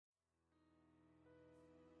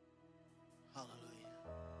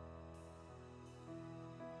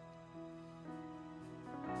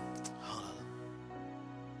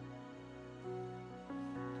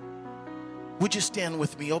Would you stand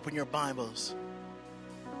with me? Open your Bibles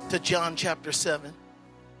to John chapter 7.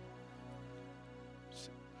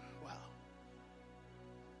 Wow.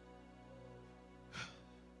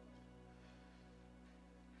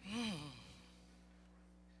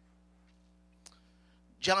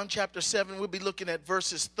 John chapter 7, we'll be looking at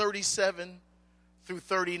verses 37 through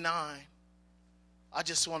 39. I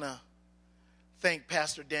just want to thank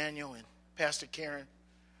Pastor Daniel and Pastor Karen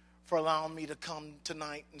for allowing me to come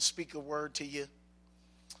tonight and speak a word to you.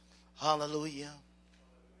 Hallelujah.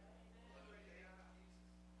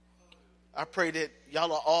 I pray that y'all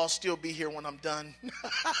will all still be here when I'm done.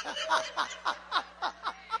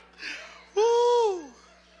 Woo!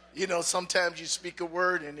 You know, sometimes you speak a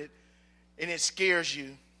word and it scares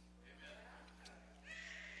you.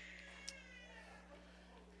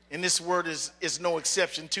 And this word is no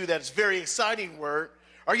exception to that. It's a very exciting word.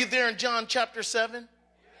 Are you there in John chapter 7?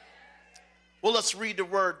 Well, let's read the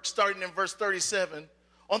word starting in verse 37.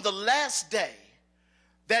 On the last day,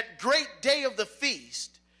 that great day of the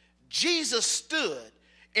feast, Jesus stood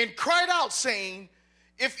and cried out, saying,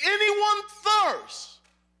 "If anyone thirsts,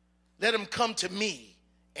 let him come to me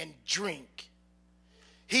and drink.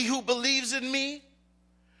 He who believes in me,"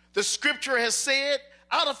 the scripture has said,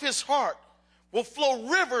 "out of his heart will flow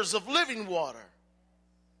rivers of living water."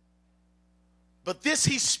 But this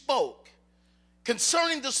he spoke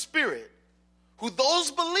concerning the Spirit, who those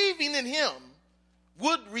believing in him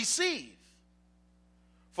would receive.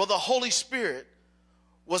 For the Holy Spirit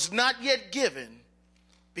was not yet given,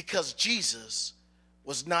 because Jesus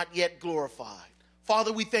was not yet glorified.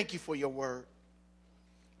 Father, we thank you for your word.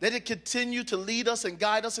 Let it continue to lead us and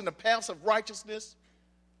guide us in the paths of righteousness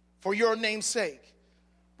for your name's sake.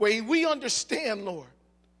 Where we understand, Lord,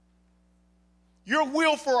 your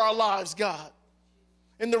will for our lives, God.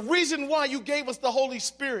 And the reason why you gave us the Holy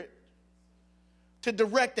Spirit to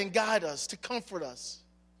direct and guide us, to comfort us,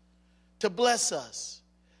 to bless us,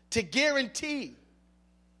 to guarantee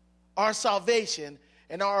our salvation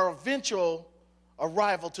and our eventual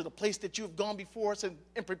arrival to the place that you have gone before us and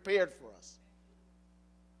prepared for us.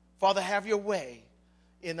 Father, have your way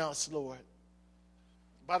in us, Lord.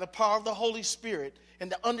 By the power of the Holy Spirit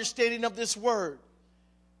and the understanding of this word,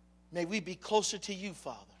 may we be closer to you,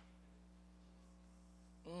 Father.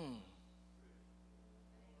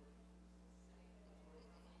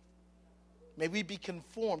 May we be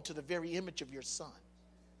conformed to the very image of your Son.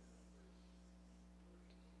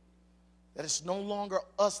 That it's no longer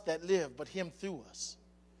us that live, but him through us.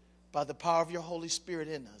 By the power of your Holy Spirit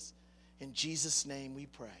in us. In Jesus' name we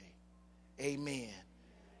pray. Amen.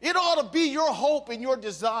 It ought to be your hope and your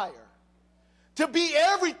desire to be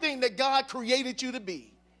everything that God created you to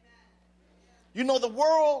be. You know, the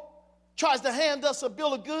world tries to hand us a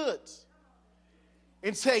bill of goods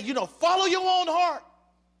and say, follow your own heart.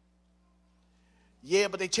 Yeah,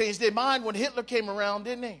 but they changed their mind when Hitler came around,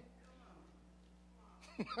 didn't they?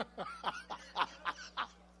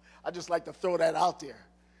 I just like to throw that out there.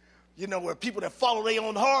 Where people that follow their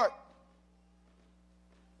own heart.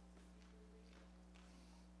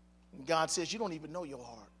 And God says, you don't even know your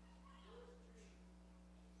heart.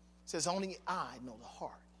 Says, only I know the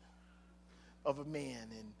heart of a man.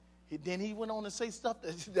 And then he went on to say stuff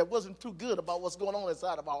that wasn't too good about what's going on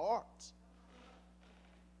inside of our hearts.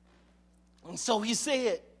 And so he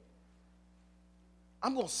said,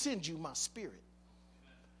 I'm going to send you my Spirit.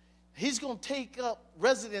 He's going to take up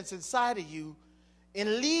residence inside of you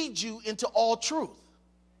and lead you into all truth.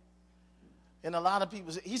 And a lot of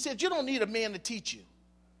people say, he said, you don't need a man to teach you.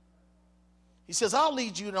 He says, I'll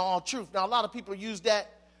lead you in all truth. Now, a lot of people use that.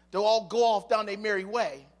 They'll all go off down their merry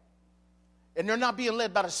way. And they're not being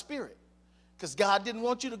led by the Spirit. Because God didn't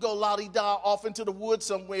want you to go la-di-da off into the woods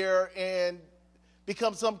somewhere and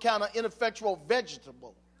become some kind of ineffectual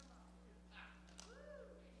vegetable.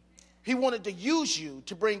 He wanted to use you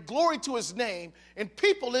to bring glory to his name and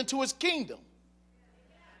people into his kingdom.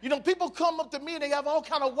 People come up to me and they have all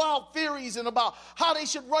kind of wild theories and about how they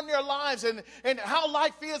should run their lives and how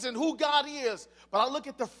life is and who God is. But I look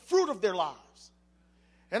at the fruit of their lives.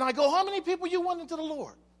 And I go, how many people you won into the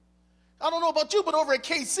Lord? I don't know about you, but over at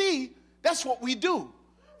KC, that's what we do.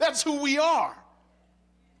 That's who we are.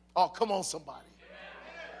 Oh, come on, somebody.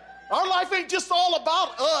 Our life ain't just all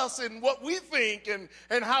about us and what we think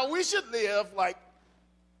and how we should live. Like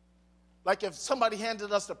if somebody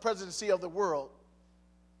handed us the presidency of the world,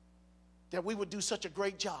 that we would do such a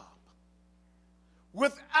great job.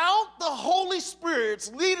 Without the Holy Spirit's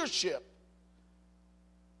leadership,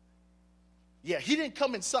 he didn't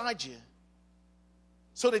come inside you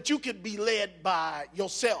so that you could be led by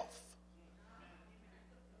yourself.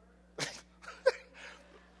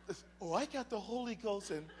 Oh, I got the Holy Ghost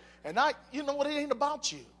and And you know what? It ain't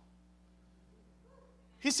about you.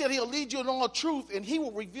 He said he'll lead you in all truth and he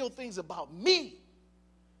will reveal things about me.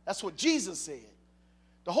 That's what Jesus said.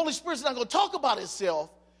 The Holy Spirit's not going to talk about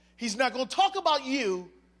himself. He's not going to talk about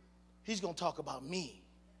you. He's going to talk about me.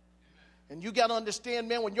 And you got to understand,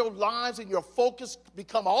 man, when your lives and your focus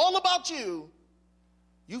become all about you,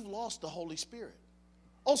 you've lost the Holy Spirit.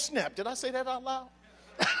 Oh, snap. Did I say that out loud?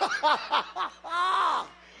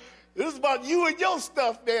 This is about you and your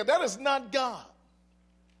stuff, man. That is not God.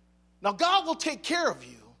 Now, God will take care of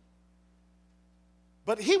you,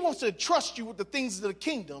 but he wants to trust you with the things of the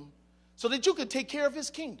kingdom so that you can take care of his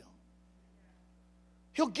kingdom.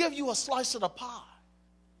 He'll give you a slice of the pie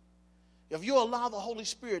if you allow the Holy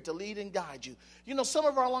Spirit to lead and guide you. You know, some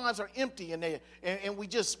of our lives are empty and we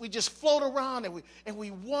just float around and we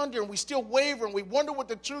wonder and we still waver and we wonder what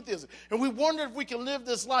the truth is. And we wonder if we can live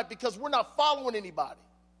this life because we're not following anybody.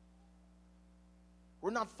 We're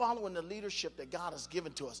not following the leadership that God has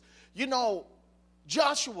given to us. You know,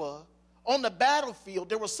 Joshua, on the battlefield,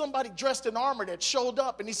 there was somebody dressed in armor that showed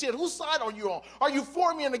up, and he said, whose side are you on? Are you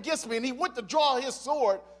for me and against me? And he went to draw his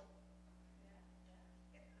sword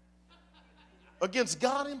against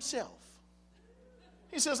God himself.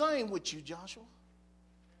 He says, I ain't with you, Joshua.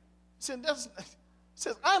 He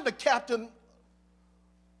says, I'm the captain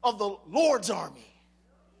of the Lord's army.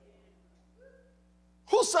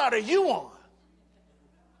 Whose side are you on?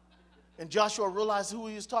 And Joshua realized who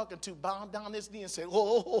he was talking to, bowed down his knee and said,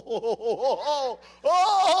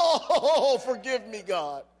 forgive me,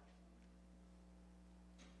 God.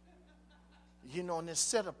 You know, and this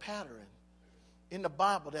set a pattern in the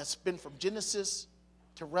Bible that's been from Genesis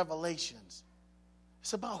to Revelations.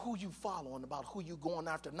 It's about who you follow and about who you going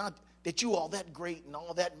after. Not that you all that great and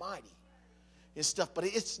all that mighty and stuff, but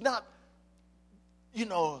it's not, you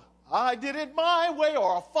know, I did it my way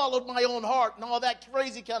or I followed my own heart and all that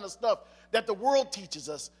crazy kind of stuff that the world teaches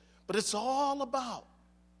us. But it's all about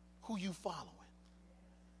who you following.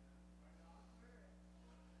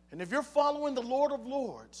 And if you're following the Lord of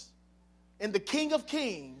Lords and the King of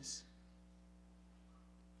Kings,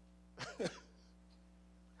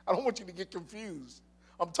 I don't want you to get confused.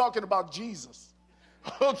 I'm talking about Jesus.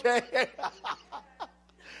 Okay?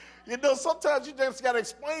 You know, sometimes you just got to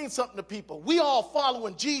explain something to people. We all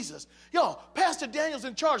following Jesus. Yo, Pastor Daniel's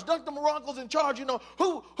in charge. Dr. Morocco's in charge. You know,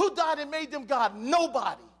 who died and made them God?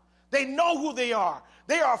 Nobody. They know who they are.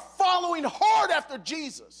 They are following hard after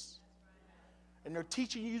Jesus. And they're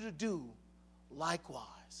teaching you to do likewise.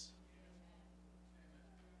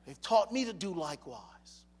 They've taught me to do likewise.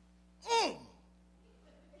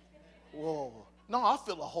 Whoa. No, I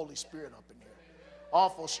feel the Holy Spirit up in here.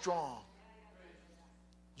 Awful strong.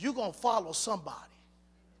 You're going to follow somebody.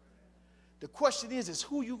 The question is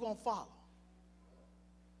who you going to follow?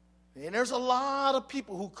 And there's a lot of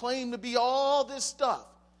people who claim to be all this stuff,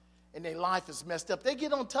 and their life is messed up. They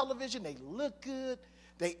get on television, they look good,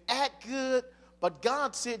 they act good, but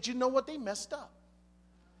God said, you know what? They messed up.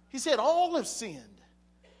 He said, all have sinned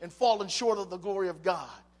and fallen short of the glory of God.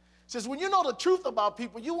 He says, when you know the truth about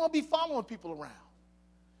people, you won't be following people around.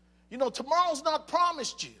 You know, tomorrow's not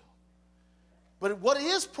promised you. But what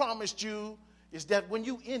is promised you is that when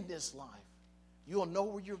you end this life, you'll know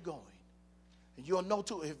where you're going. And you'll know,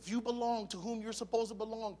 too, if you belong to whom you're supposed to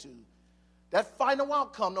belong to, that final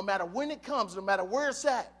outcome, no matter when it comes, no matter where it's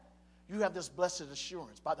at, you have this blessed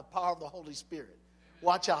assurance by the power of the Holy Spirit.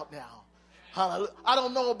 Watch out now. I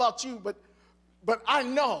don't know about you, but I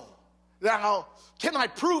know. Now, can I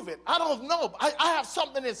prove it? I don't know. I have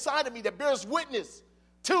something inside of me that bears witness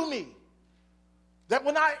to me. That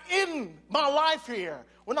when I end my life here,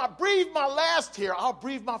 when I breathe my last here, I'll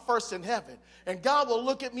breathe my first in heaven. And God will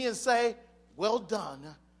look at me and say, well done,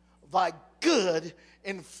 thy good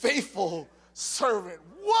and faithful servant.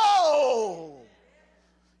 Whoa!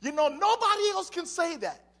 You know, nobody else can say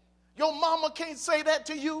that. Your mama can't say that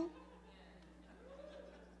to you.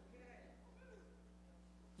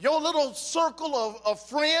 Your little circle of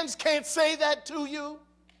friends can't say that to you.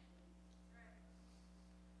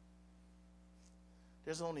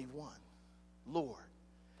 There's only one Lord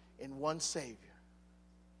and one Savior.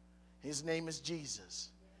 His name is Jesus.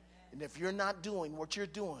 And if you're not doing what you're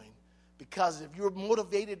doing, because if you're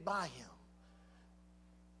motivated by him,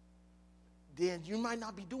 then you might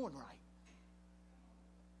not be doing right.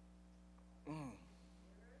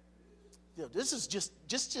 You know, this is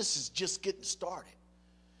just getting started.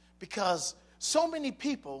 Because so many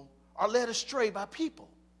people are led astray by people.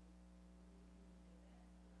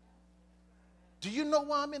 Do you know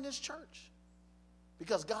why I'm in this church?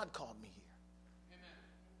 Because God called me here. Amen.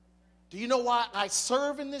 Do you know why I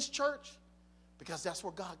serve in this church? Because that's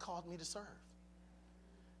where God called me to serve.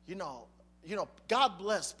 you know, God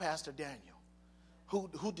bless Pastor Daniel,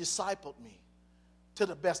 who discipled me to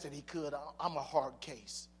the best that he could. I'm a hard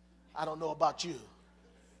case. I don't know about you.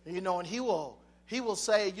 You know, and he will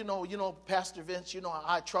say, you know, Pastor Vince, you know,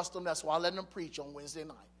 I trust him. That's why I let him preach on Wednesday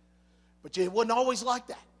night. But it wasn't always like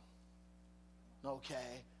that.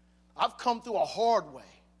 Okay? I've come through a hard way,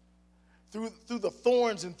 through the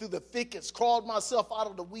thorns and through the thickets, crawled myself out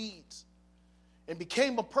of the weeds, and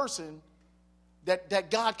became a person that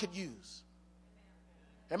God could use.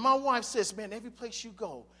 And my wife says, man, every place you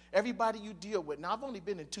go, everybody you deal with. Now, I've only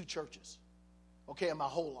been in 2 churches, okay, in my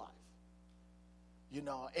whole life. You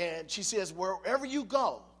know, and she says, wherever you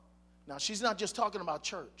go, now she's not just talking about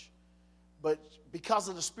church, but because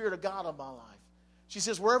of the Spirit of God in my life, she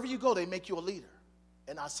says, wherever you go, they make you a leader.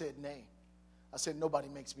 And I said, nay. I said, nobody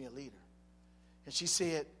makes me a leader. And she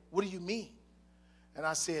said, what do you mean? And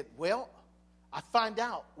I said, well, I find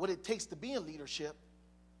out what it takes to be in leadership,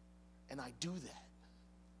 and I do that.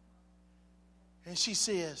 And she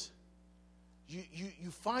says, you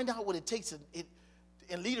find out what it takes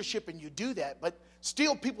in leadership, and you do that, but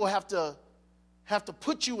still people have to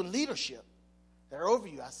put you in leadership. They're over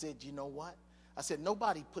you. I said, you know what? I said,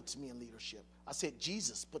 nobody puts me in leadership. I said,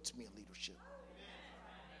 Jesus puts me in leadership.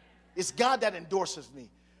 It's God that endorses me.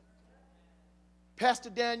 Pastor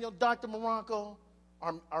Daniel, Dr. Marocco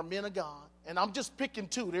are men of God. And I'm just picking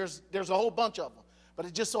 2. There's a whole bunch of them. But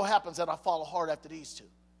it just so happens that I follow hard after these 2.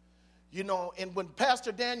 You know, and when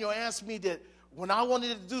Pastor Daniel asked me that, when I wanted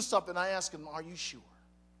to do something, I asked him, are you sure?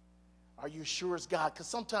 Are you sure it's God? Because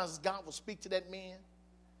sometimes God will speak to that man,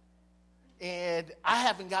 and I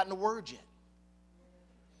haven't gotten the word yet.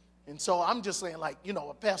 And so I'm just saying, like, you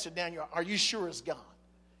know, Pastor Daniel, are you sure it's God?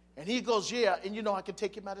 And he goes, yeah, and you know, I can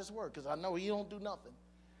take him at his word, because I know he don't do nothing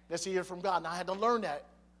unless he hears from God. And I had to learn that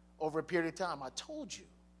over a period of time. I told you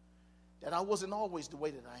that I wasn't always the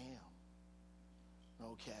way that I am.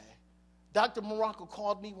 Okay. Dr. Marocco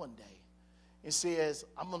called me one day and says,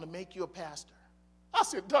 I'm going to make you a pastor. I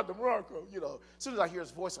said, Dr. Marocco, you know, as soon as I hear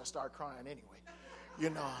his voice, I start crying anyway. You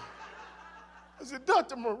know. I said,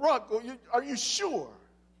 Dr. Marocco, are you sure?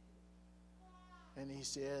 And he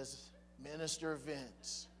says, Minister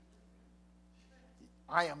Vince,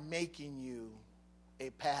 I am making you a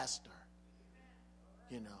pastor.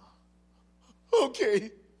 You know.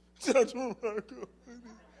 Okay, Dr. Marocco.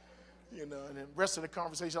 You know, and the rest of the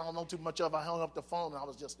conversation, I don't know too much of. I hung up the phone, and I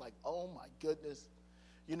was just like, oh, my goodness.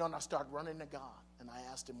 You know, and I started running to God, and I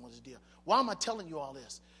asked him what's the deal. Why am I telling you all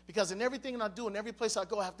this? Because in everything that I do, in every place I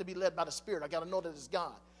go, I have to be led by the Spirit. I got to know that it's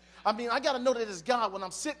God. I mean, I got to know that it's God when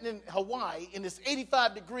I'm sitting in Hawaii, and it's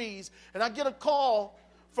 85 degrees, and I get a call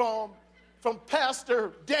from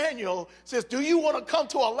Pastor Daniel, says, do you want to come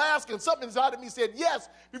to Alaska? And something inside of me said yes,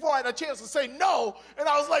 before I had a chance to say no. And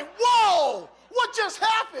I was like, whoa, what just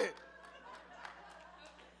happened?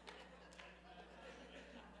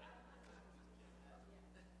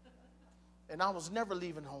 And I was never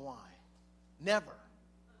leaving Hawaii. Never.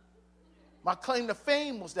 My claim to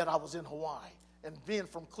fame was that I was in Hawaii and being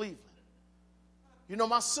from Cleveland. You know,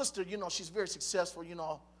 my sister, you know, she's very successful, you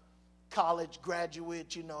know, college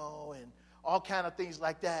graduate, you know, and all kind of things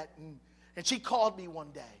like that. And she called me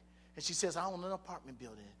one day, and she says, I own an apartment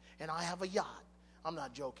building, and I have a yacht. I'm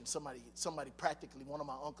not joking. Somebody practically, one of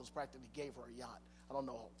my uncles practically gave her a yacht. I don't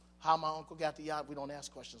know how my uncle got the yacht. We don't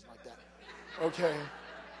ask questions like that. Okay.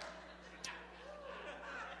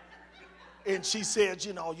 And she said,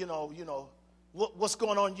 you know, what's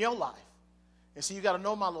going on in your life? And so you got to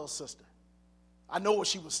know my little sister. I know what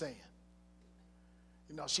she was saying.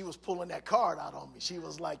 You know, she was pulling that card out on me. She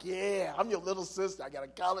was like, yeah, I'm your little sister. I got a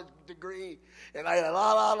college degree. And I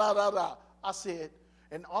la. I said,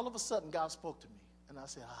 and all of a sudden God spoke to me. And I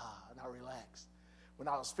said, and I relaxed. When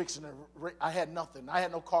I was fixing it, I had nothing. I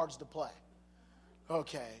had no cards to play.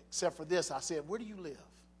 Okay, except for this. I said, where do you live?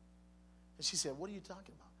 And she said, what are you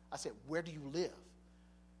talking about? I said, where do you live?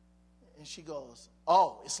 And she goes,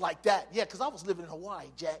 oh, it's like that. Yeah, because I was living in Hawaii,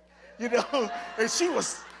 Jack. You know, and she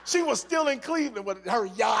was still in Cleveland with her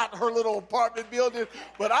yacht, her little apartment building.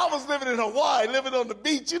 But I was living in Hawaii, living on the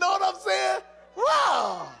beach. You know what I'm saying?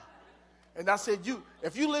 Wow. And I said,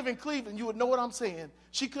 if you live in Cleveland, you would know what I'm saying.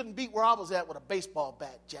 She couldn't beat where I was at with a baseball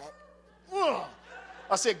bat, Jack.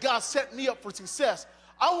 I said, God set me up for success.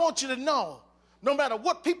 I want you to know, no matter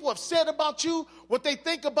what people have said about you, what they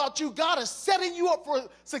think about you, God is setting you up for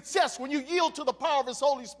success when you yield to the power of His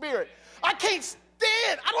Holy Spirit. I can't stand.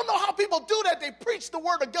 I don't know how people do that. They preach the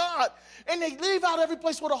word of God, and they leave out every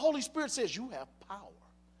place where the Holy Spirit says, you have power.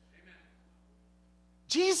 Amen.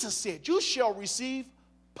 Jesus said, you shall receive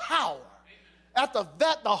power. Amen. After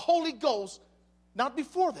that, the Holy Ghost, not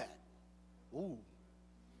before that. Ooh.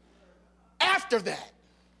 after that,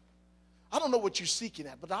 I don't know what you're seeking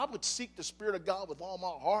at, but I would seek the Spirit of God with all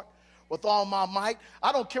my heart, with all my might.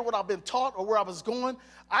 I don't care what I've been taught or where I was going.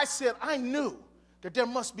 I said I knew that there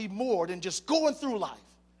must be more than just going through life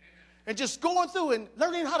and just going through and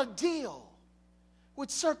learning how to deal with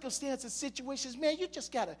circumstances, situations. Man, you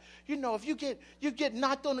just got to, if you get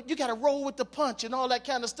knocked on, you got to roll with the punch and all that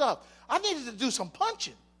kind of stuff. I needed to do some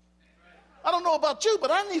punching. I don't know about you, but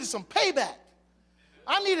I needed some payback.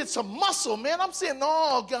 I needed some muscle, man. I'm saying,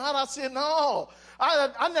 no, God. I said, no.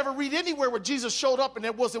 I never read anywhere where Jesus showed up and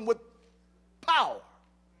it wasn't with power.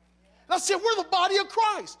 And I said, we're the body of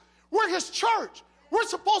Christ. We're his church. We're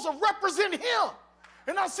supposed to represent him.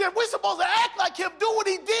 And I said, we're supposed to act like him, do what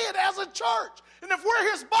he did as a church. And if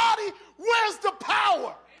we're his body, where's the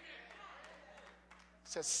power? I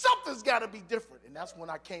said, something's got to be different. And that's when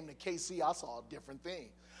I came to KC, I saw a different thing.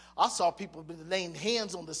 I saw people laying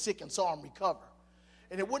hands on the sick and saw them recover.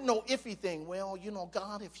 And it wasn't no iffy thing. Well,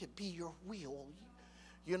 God, if it be your will,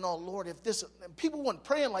 Lord, if this, and people weren't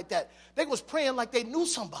praying like that. They was praying like they knew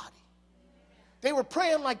somebody. They were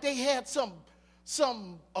praying like they had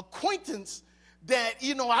some acquaintance that,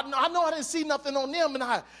 I know I didn't see nothing on them,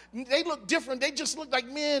 and they look different. They just look like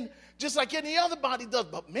men, just like any other body does.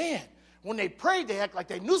 But man, when they prayed, they act like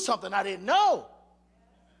they knew something I didn't know.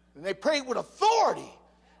 And they prayed with authority.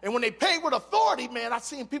 And when they prayed with authority, man, I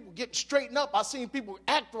seen people get straightened up. I seen people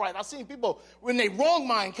act right. I seen people, when they wrong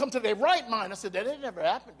mind, come to their right mind. I said, that had never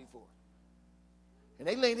happened before. And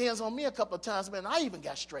they laid hands on me a couple of times, man. I even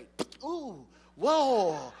got straight. Ooh,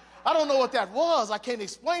 whoa. I don't know what that was. I can't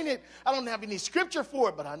explain it. I don't have any scripture for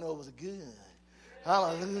it, but I know it was good.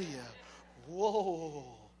 Hallelujah. Whoa.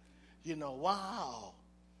 Wow.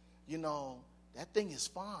 That thing is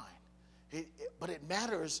fine. But it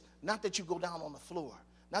matters not that you go down on the floor,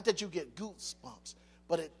 not that you get goosebumps,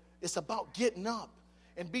 but it's about getting up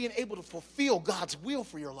and being able to fulfill God's will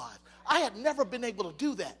for your life. I had never been able to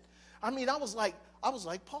do that. I mean, I was like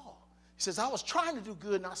Paul. He says, I was trying to do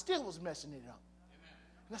good and I still was messing it up.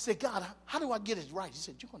 And I said, God, how do I get it right? He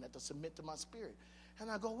said, you're going to have to submit to my spirit. And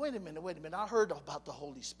I go, wait a minute. I heard about the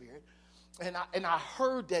Holy Spirit. And I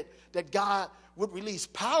heard that God would release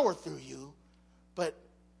power through you, but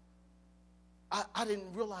I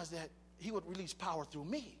didn't realize that he would release power through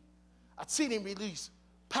me. I'd seen him release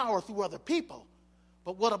power through other people.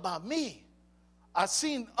 But what about me? I've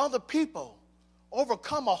seen other people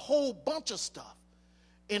overcome a whole bunch of stuff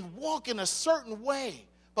and walk in a certain way.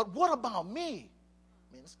 But what about me?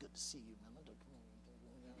 Man, it's good to see you, man.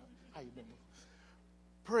 How you been?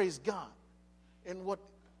 Praise God. And what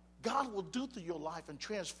God will do through your life and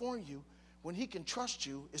transform you when he can trust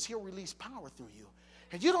you is he'll release power through you.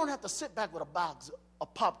 And you don't have to sit back with a box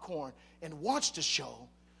of popcorn and watch the show.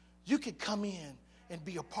 You can come in and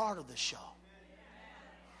be a part of the show.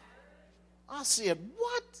 I said,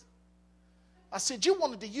 what? I said, you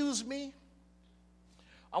wanted to use me?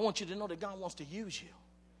 I want you to know that God wants to use you.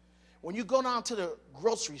 When you go down to the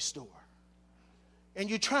grocery store and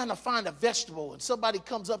you're trying to find a vegetable and somebody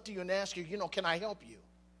comes up to you and asks you, can I help you?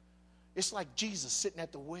 It's like Jesus sitting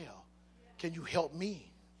at the well. Can you help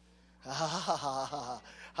me?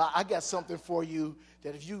 I got something for you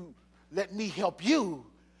that if you let me help you,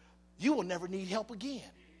 you will never need help again.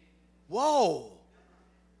 Whoa.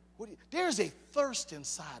 There's a thirst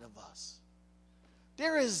inside of us.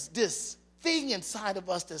 There is this thing inside of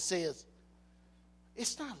us that says,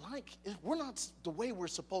 it's not like, we're not the way we're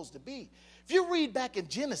supposed to be. If you read back in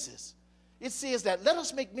Genesis, it says that let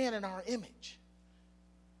us make man in our image.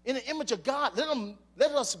 In the image of God,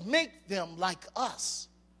 let us make them like us.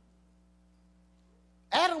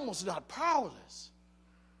 Adam was not powerless.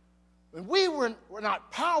 When we were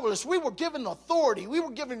not powerless, we were given authority. We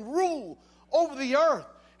were given rule over the earth.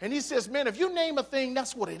 And he says, man, if you name a thing,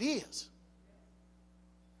 that's what it is.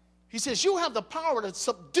 He says, you have the power to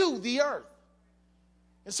subdue the earth.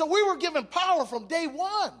 And so we were given power from day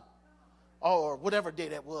one. Or whatever day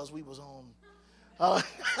that was we was on.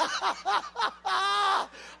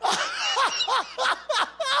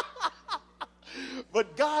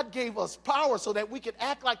 But God gave us power so that we could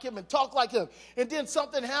act like him and talk like him. And then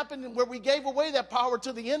something happened where we gave away that power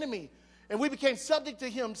to the enemy. And we became subject to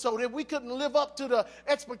him so that we couldn't live up to the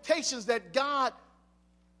expectations that God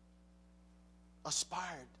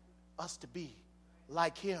aspired us to be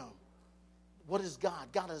like him. What is God?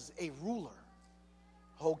 God is a ruler.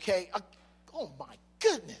 Okay? Oh my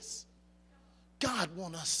goodness. God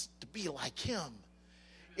wants us to be like him.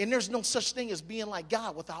 And there's no such thing as being like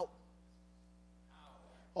God without.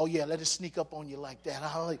 Oh yeah, let it sneak up on you like that.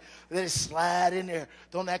 Let it slide in there.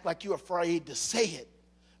 Don't act like you're afraid to say it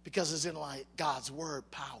because it's in like God's word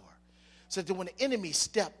power. So that when the enemy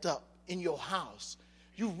stepped up in your house,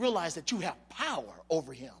 you realize that you have power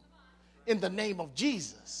over him in the name of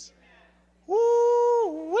Jesus.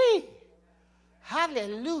 Woo-wee.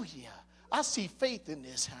 Hallelujah. I see faith in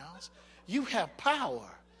this house. You have power.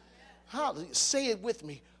 Hallelujah. Say it with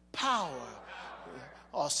me. Power.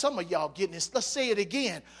 Oh, some of y'all getting this. Let's say it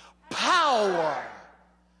again. Power.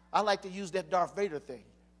 I like to use that Darth Vader thing.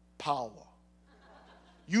 Power.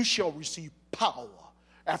 You shall receive power.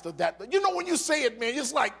 After that, you know when you say it, man,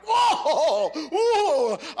 it's like, whoa,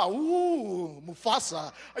 ooh,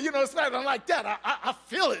 Mufasa. You know, it's not like that. I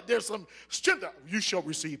feel it. There's some strength. You shall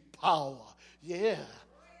receive power. Yeah.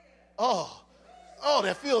 Oh,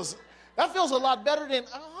 that feels a lot better than,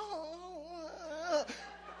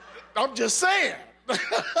 I'm just saying.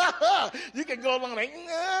 You can go along like,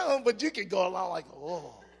 no, but you can go along like,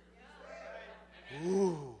 oh.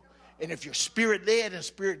 Ooh. And if you're spirit led and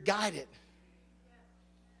spirit guided,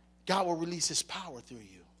 God will release his power through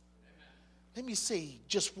you. Let me say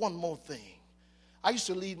just one more thing. I used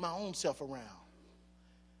to lead my own self around.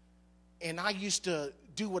 And I used to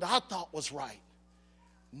do what I thought was right.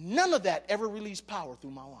 None of that ever released power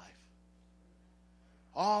through my life.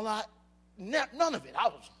 None of it.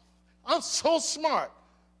 I'm so smart.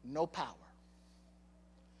 No power.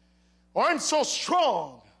 Or I'm so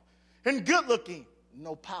strong and good looking.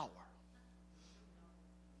 No power.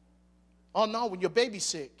 Oh no, when your baby's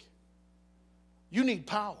sick, you need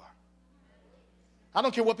power. I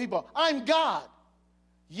don't care what people are. I'm God.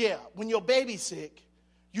 Yeah, when your baby's sick,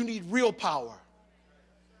 you need real power.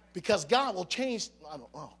 Because God will change.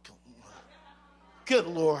 Good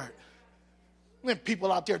Lord. There are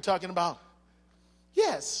people out there talking about,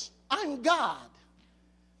 yes, I'm God.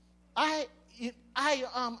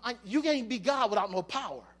 You can't be God without no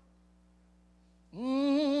power.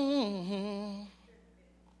 Mm-hmm.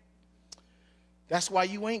 That's why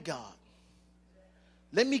you ain't God.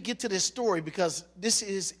 Let me get to this story because this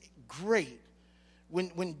is great.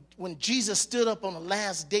 When Jesus stood up on the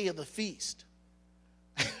last day of the feast,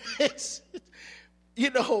 and he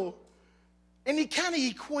kind of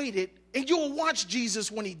equated, and you'll watch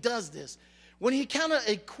Jesus when he does this, when he kind of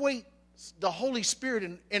equates the Holy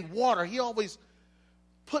Spirit and water, he always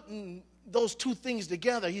putting those two things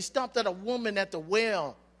together. He stopped at a woman at the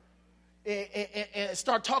well and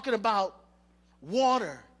started talking about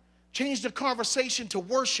water, changed the conversation to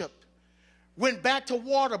worship, went back to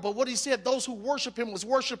water, but what he said, those who worship him was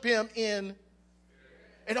worship him in,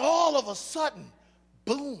 and all of a sudden,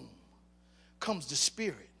 boom, comes the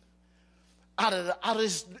Spirit out of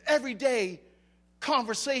this everyday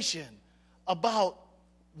conversation about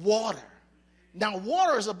water. Now,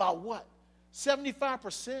 water is about what?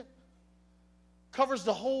 75% covers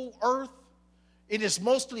the whole earth. It is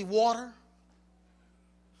mostly water.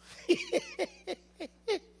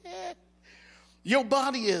 Your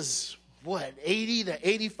body is what, 80 to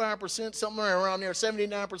 85%, somewhere around there,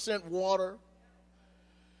 79% water.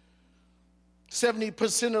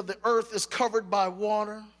 70% of the earth is covered by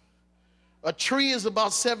water. A tree is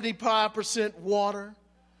about 75% water.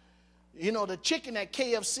 You know, the chicken at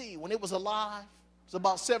KFC, when it was alive, it's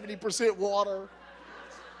about 70% water.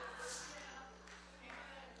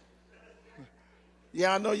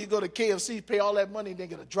 Yeah, I know you go to KFC, pay all that money, then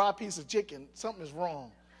get a dry piece of chicken. Something is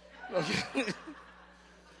wrong.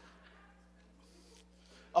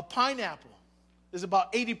 A pineapple is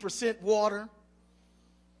about 80% water.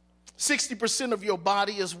 60% of your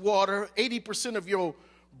body is water. 80% of your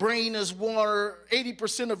brain is water.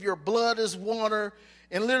 80% of your blood is water.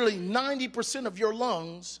 And literally 90% of your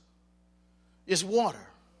lungs is water.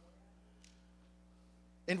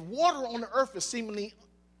 And water on the earth is seemingly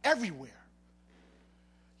everywhere.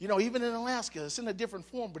 You know, even in Alaska, it's in a different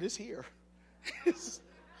form, but it's here.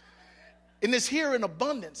 And it's here in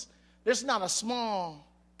abundance. There's not a small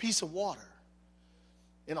piece of water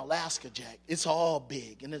in Alaska, Jack. It's all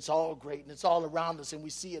big, and it's all great, and it's all around us, and we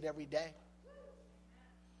see it every day.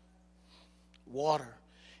 Water.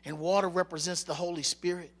 And water represents the Holy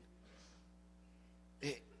Spirit.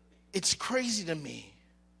 It's crazy to me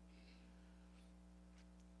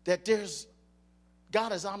that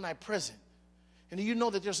God is omnipresent. And do you know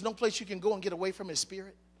that there's no place you can go and get away from his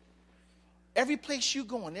Spirit? Every place you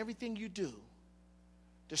go and everything you do,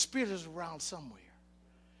 the Spirit is around somewhere.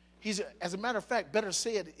 As a matter of fact, better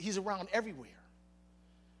said, he's around everywhere.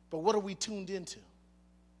 But what are we tuned into?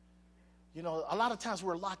 You know, a lot of times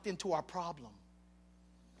we're locked into our problem,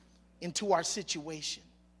 into our situation.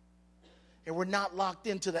 And we're not locked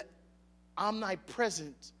into the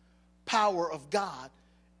omnipresent power of God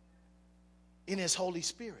in his Holy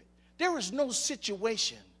Spirit. There is no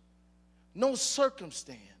situation, no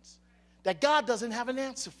circumstance that God doesn't have an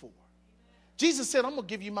answer for. Jesus said, I'm going to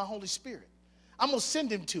give you my Holy Spirit. I'm going to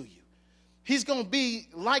send him to you. He's going to be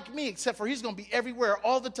like me, except for he's going to be everywhere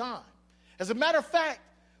all the time. As a matter of fact,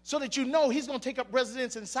 so that you know, he's going to take up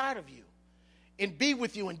residence inside of you and be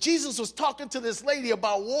with you. And Jesus was talking to this lady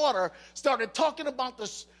about water, started talking about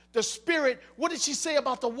the Spirit. What did she say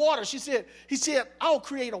about the water? He said, I'll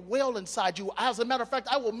create a well inside you. As a matter of fact,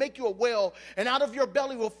 I will make you a well, and out of your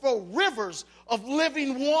belly will flow rivers of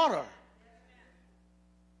living water.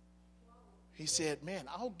 He said, man,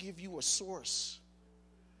 I'll give you a source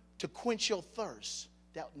to quench your thirst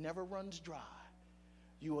that never runs dry.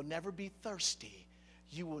 You will never be thirsty.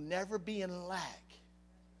 You will never be in lack.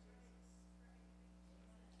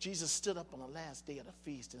 Jesus stood up on the last day of the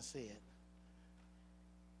feast and said,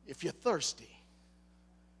 if you're thirsty,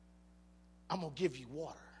 I'm going to give you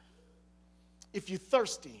water. If you're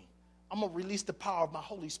thirsty, I'm going to release the power of my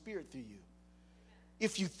Holy Spirit through you.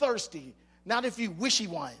 If you're thirsty, not if you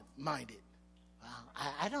wishy-minded.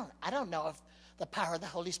 I don't know if the power of the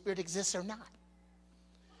Holy Spirit exists or not.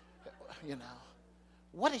 You know,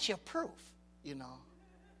 what is your proof? You know.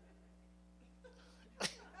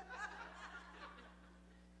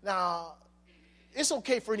 Now, it's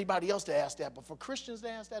okay for anybody else to ask that, but for Christians to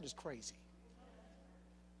ask that is crazy.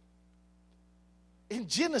 In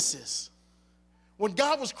Genesis, when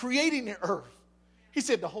God was creating the earth, he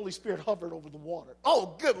said the Holy Spirit hovered over the water.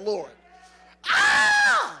 Oh, good Lord.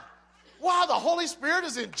 Ah! Wow, the Holy Spirit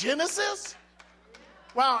is in Genesis?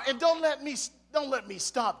 Wow, and don't let me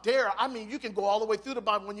stop there. I mean, you can go all the way through the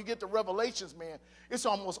Bible. When you get to Revelations, man, it's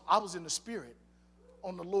almost, I was in the Spirit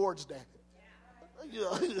on the Lord's day.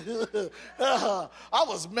 I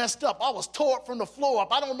was messed up. I was tore from the floor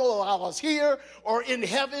up. I don't know if I was here or in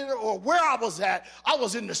heaven or where I was at. I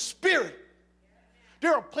was in the Spirit.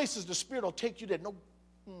 There are places the Spirit will take you that no.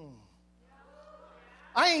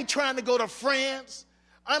 I ain't trying to go to France.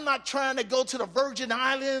 I'm not trying to go to the Virgin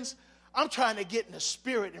Islands. I'm trying to get in the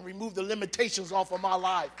Spirit and remove the limitations off of my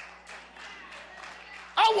life.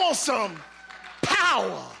 I want some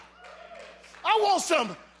power. I want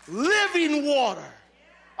some living water.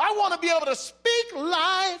 I want to be able to speak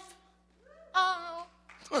life. I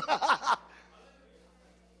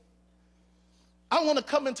want to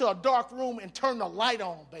come into a dark room and turn the light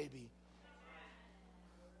on, baby.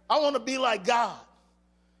 I want to be like God,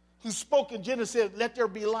 who spoke in Genesis, said, let there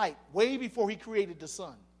be light, way before he created the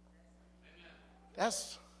sun.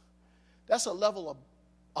 That's a level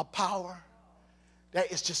of power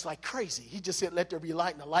that is just like crazy. He just said, let there be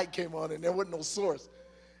light, and the light came on, and there wasn't no source.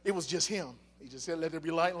 It was just him. He just said, let there be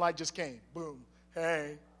light, and light just came. Boom.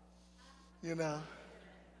 Hey. You know.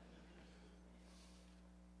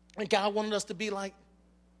 And God wanted us to be like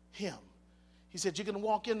him. He said, you're going to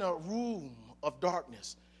walk in a room of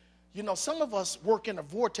darkness. You know, some of us work in a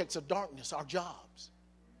vortex of darkness, our jobs.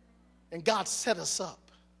 And God set us up.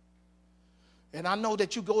 And I know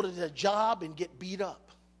that you go to the job and get beat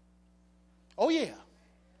up. Oh, yeah.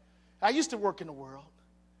 I used to work in the world.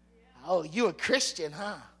 Oh, you a Christian,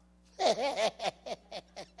 huh?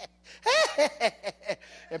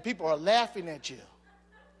 And people are laughing at you.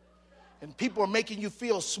 And people are making you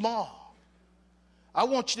feel small. I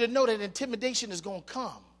want you to know that intimidation is going to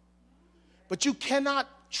come. But you cannot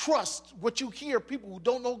trust what you hear people who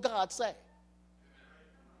don't know God say.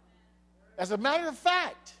 As a matter of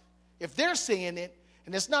fact, if they're saying it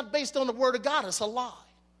and it's not based on the word of God, it's a lie.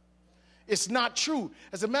 It's not true.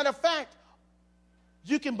 As a matter of fact,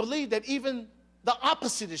 you can believe that even the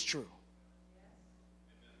opposite is true.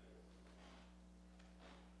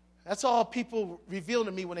 That's all people reveal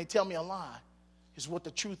to me when they tell me a lie, is what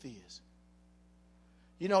the truth is.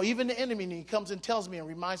 You know, even the enemy, when he comes and tells me and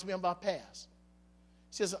reminds me of my past,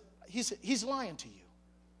 he says, he's lying to you.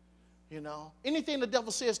 You know, anything the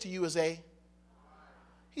devil says to you is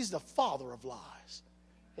he's the father of lies.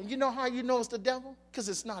 And you know how you know it's the devil? Because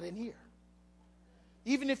it's not in here.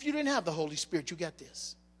 Even if you didn't have the Holy Spirit, you got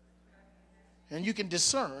this. And you can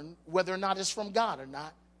discern whether or not it's from God or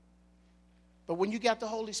not. But when you got the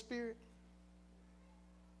Holy Spirit,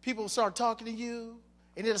 people will start talking to you,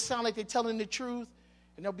 and it'll sound like they're telling the truth,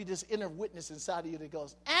 and there'll be this inner witness inside of you that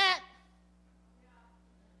goes,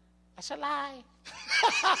 that's a lie.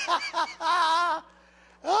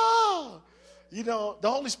 Oh, you know, the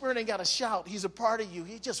Holy Spirit ain't got to shout. He's a part of you.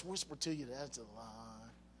 He just whispered to you, that's a lie.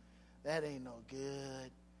 That ain't no good.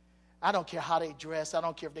 I don't care how they dress. I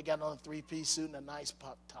don't care if they got on a 3-piece suit and a nice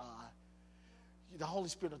pop tie. The Holy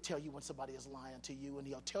Spirit will tell you when somebody is lying to you, and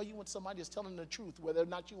he'll tell you when somebody is telling the truth, whether or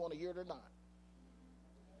not you want to hear it or not.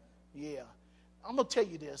 Yeah. I'm going to tell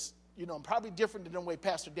you this, you know, probably different than the way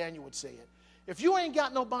Pastor Daniel would say it. If you ain't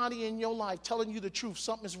got nobody in your life telling you the truth,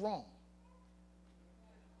 something is wrong.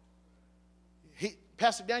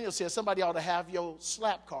 Pastor Daniel says somebody ought to have your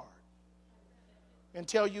slap card and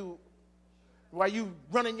tell you while you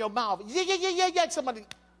running your mouth, yeah, somebody.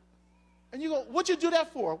 And you go, what'd you do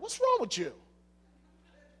that for? What's wrong with you?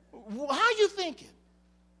 How are you thinking?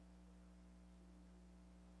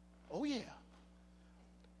 Oh, yeah.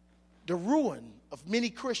 The ruin of many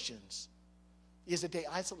Christians is that they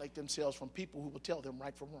isolate themselves from people who will tell them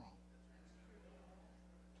right from wrong.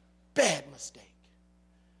 Bad mistake.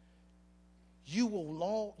 You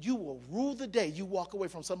will rue the day you walk away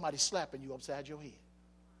from somebody slapping you upside your head.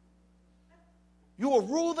 You will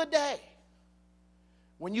rue the day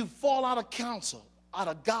when you fall out of counsel, out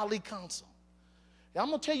of godly counsel. Now, I'm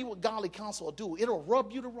going to tell you what godly counsel will do. It'll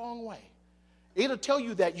rub you the wrong way. It'll tell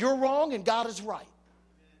you that you're wrong and God is right.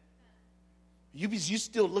 You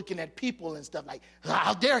still looking at people and stuff like,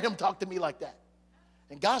 how dare him talk to me like that?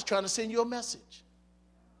 And God's trying to send you a message.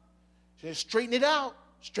 Just straighten it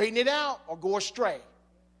out, or go astray.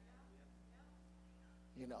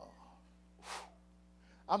 You know,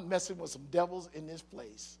 I'm messing with some devils in this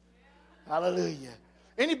place. Hallelujah.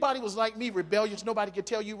 Anybody was like me, rebellious, nobody could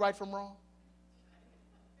tell you right from wrong?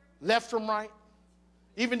 Left from right?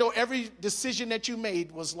 Even though every decision that you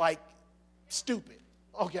made was like stupid.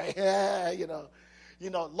 Okay, you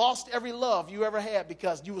know, lost every love you ever had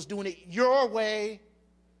because you was doing it your way.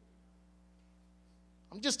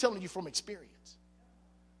 I'm just telling you from experience.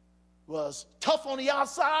 Was tough on the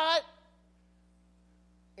outside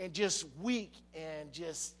and just weak and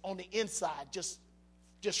just on the inside, just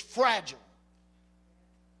fragile.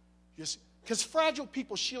 Because fragile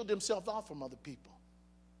people shield themselves off from other people.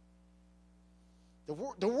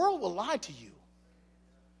 The world will lie to you.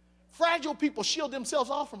 Fragile people shield themselves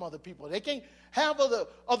off from other people. They can't have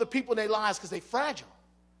other people in their lives because they're fragile.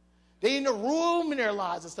 They in the room in their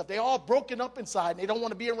lives and stuff. They're all broken up inside and they don't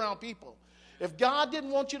want to be around people. If God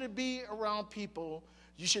didn't want you to be around people,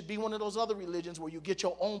 you should be one of those other religions where you get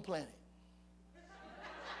your own planet.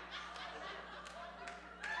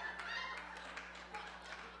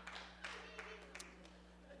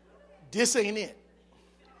 This ain't it.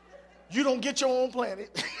 You don't get your own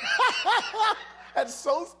planet. That's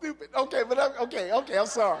so stupid. Okay, I'm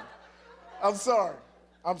sorry.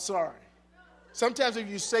 Sometimes if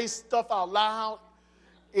you say stuff out loud,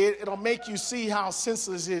 it'll make you see how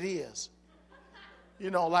senseless it is. You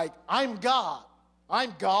know, like, I'm God.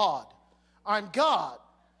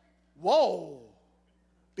 Whoa.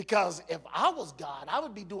 Because if I was God, I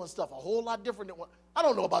would be doing stuff a whole lot different than what, I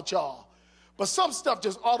don't know about y'all, but some stuff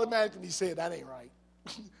just automatically said, that ain't right.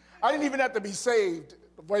 I didn't even have to be saved.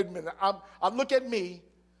 Wait a minute. I look at me.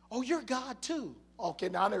 Oh, you're God too. Okay,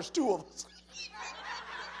 now there's two of us.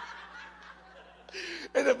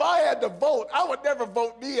 And if I had to vote, I would never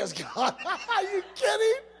vote me as God. Are you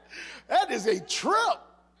kidding? That is a trip.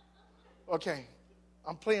 Okay,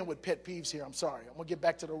 I'm playing with pet peeves here. I'm sorry. I'm going to get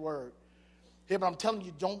back to the word. Here, but I'm telling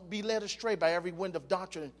you, don't be led astray by every wind of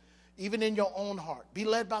doctrine, even in your own heart. Be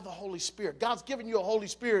led by the Holy Spirit. God's given you a Holy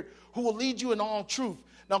Spirit who will lead you in all truth.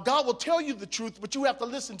 Now, God will tell you the truth, but you have to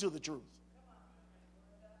listen to the truth.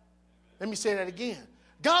 Let me say that again.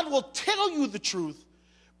 God will tell you the truth,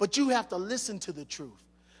 but you have to listen to the truth.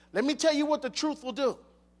 Let me tell you what the truth will do.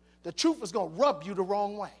 The truth is going to rub you the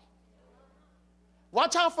wrong way.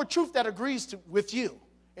 Watch out for truth that agrees with you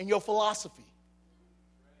and your philosophy.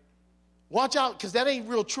 Watch out, because that ain't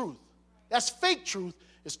real truth. That's fake truth.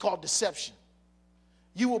 It's called deception.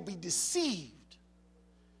 You will be deceived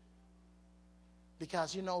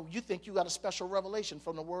because, you think you got a special revelation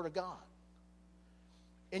from the Word of God.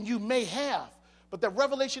 And you may have, but the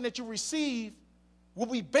revelation that you receive will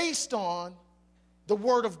be based on the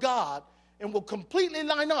Word of God and will completely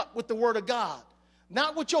line up with the Word of God,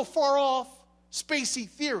 not with your far-off, spacey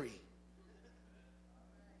theory.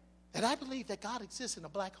 That I believe that God exists in a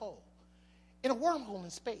black hole, in a wormhole in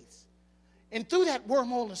space. And through that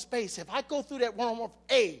wormhole in space, if I go through that wormhole,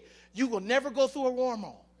 you will never go through a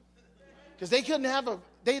wormhole. Because they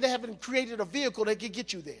haven't created a vehicle that could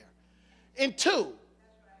get you there. And two,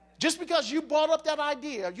 just because you brought up that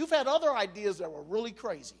idea, you've had other ideas that were really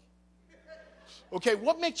crazy. Okay,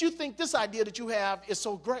 what makes you think this idea that you have is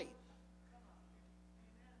so great?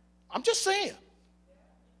 I'm just saying.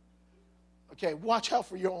 Okay, watch out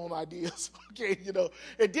for your own ideas. Okay,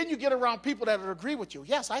 and then you get around people that agree with you.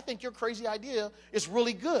 Yes, I think your crazy idea is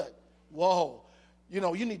really good. Whoa, you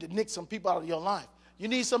need to nick some people out of your life. You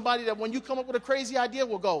need somebody that when you come up with a crazy idea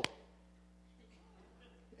will go.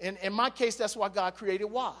 And in my case, that's why God created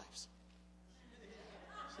wives.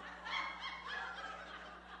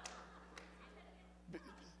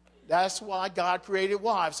 That's why God created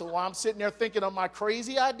wives. So while I'm sitting there thinking of my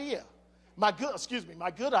crazy idea, my good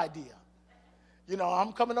idea,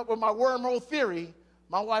 I'm coming up with my wormhole theory,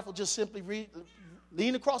 my wife will just simply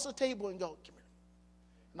lean across the table and go, "Come here."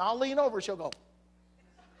 And I'll lean over, she'll go,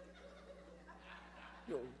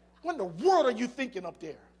 "What in the world are you thinking up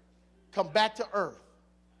there? Come back to earth."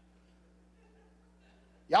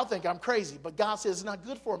 Y'all think I'm crazy, but God says it's not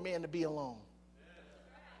good for a man to be alone.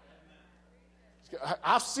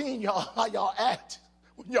 I've seen y'all, how y'all act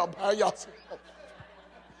when y'all by yourself.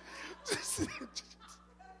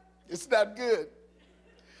 It's not good.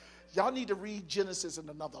 Y'all need to read Genesis in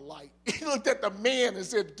another light. He looked at the man and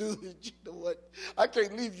said, "Dude, you know what? I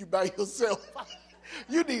can't leave you by yourself.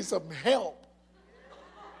 You need some help."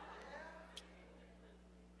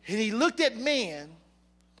 And he looked at man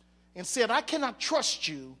and said, "I cannot trust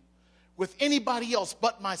you with anybody else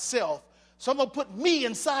but myself. So I'm going to put me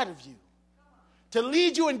inside of you to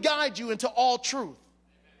lead you and guide you into all truth."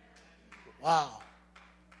 Wow.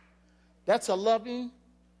 That's a loving,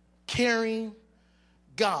 caring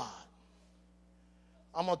God.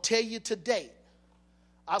 I'm going to tell you today,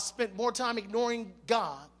 I spent more time ignoring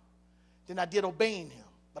God than I did obeying him.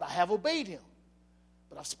 But I have obeyed him.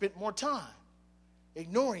 But I've spent more time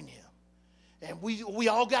ignoring him. And we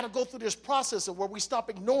all got to go through this process of where we stop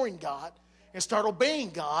ignoring God and start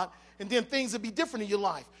obeying God, and then things will be different in your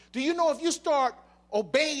life. Do you know if you start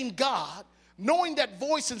obeying God, knowing that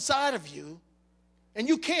voice inside of you, and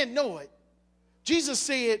you can't know it, Jesus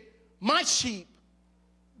said, "My sheep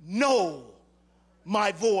know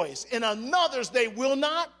my voice, and another's they will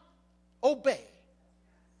not obey."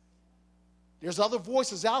 There's other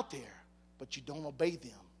voices out there, but you don't obey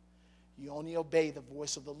them. You only obey the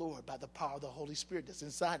voice of the Lord by the power of the Holy Spirit that's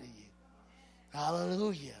inside of you.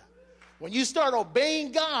 Hallelujah. When you start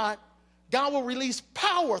obeying God, God will release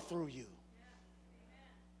power through you.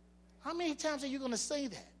 How many times are you going to say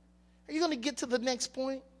that? Are you going to get to the next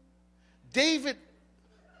point? David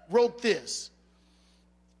wrote this.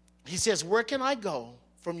 He says, "Where can I go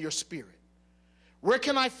from your spirit? Where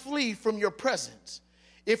can I flee from your presence?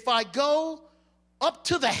 If I go up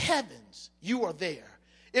to the heavens, you are there.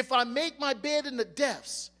 If I make my bed in the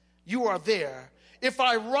depths, you are there. If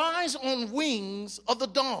I rise on wings of the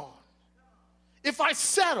dawn, if I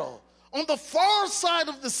settle on the far side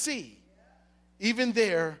of the sea, even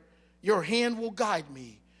there your hand will guide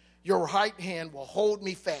me. Your right hand will hold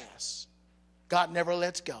me fast." God never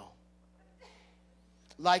lets go.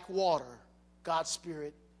 Like water, God's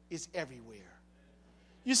Spirit is everywhere.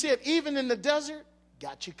 You said, even in the desert,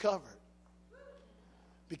 got you covered.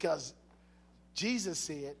 Because Jesus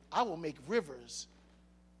said, "I will make rivers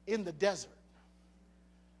in the desert."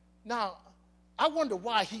 Now, I wonder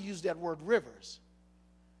why he used that word rivers.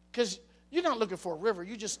 Because you're not looking for a river,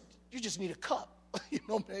 you just need a cup.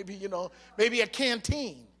 Maybe a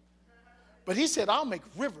canteen. But he said, "I'll make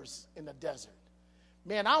rivers in the desert."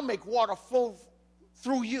 Man, I'll make water flow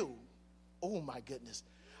through you. Oh my goodness.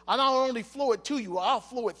 I'll not only flow it to you, I'll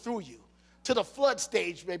flow it through you. To the flood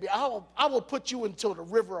stage, baby. I will put you into the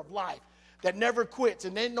river of life that never quits,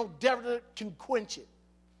 and ain't no devil that can quench it.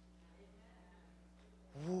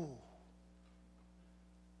 Woo.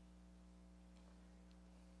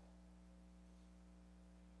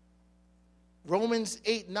 Romans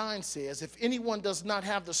 8:9 says, "If anyone does not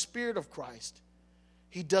have the Spirit of Christ,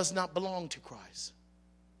 he does not belong to Christ."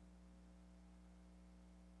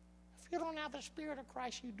 If you don't have the Spirit of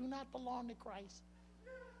Christ, you do not belong to Christ.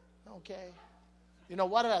 Okay?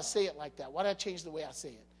 Why did I say it like that? Why did I change the way I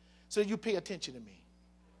say it? So you pay attention to me.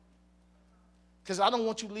 Because I don't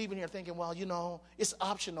want you leaving here thinking, well, it's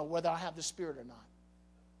optional whether I have the Spirit or not.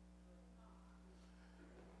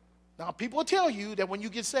 Now, people will tell you that when you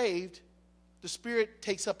get saved, the Spirit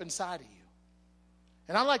takes up inside of you.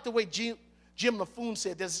 And I like the way Jim LaFoon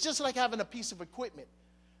said this. It's just like having a piece of equipment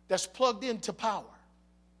that's plugged into power.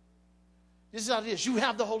 This is how it is. You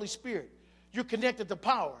have the Holy Spirit. You're connected to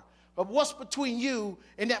power. But what's between you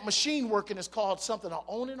and that machine working is called something, an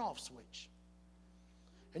on and off switch.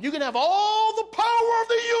 And you can have all the power of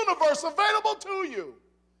the universe available to you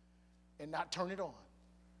and not turn it on.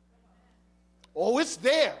 Oh, it's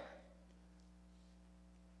there.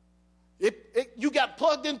 You got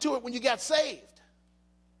plugged into it when you got saved.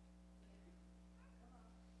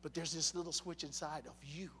 But there's this little switch inside of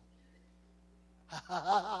you.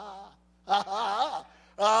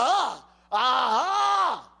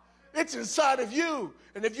 It's inside of you.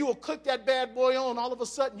 And if you will click that bad boy on, all of a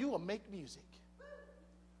sudden you will make music.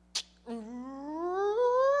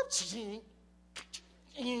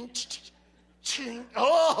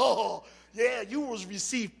 Oh, yeah, you will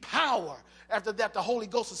receive power. After that, the Holy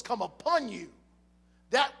Ghost has come upon you.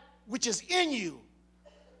 That which is in you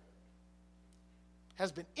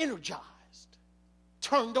has been energized.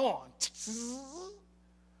 turned on.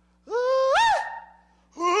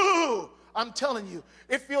 Ooh, I'm telling you,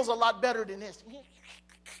 it feels a lot better than this.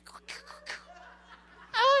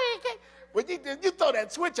 When you throw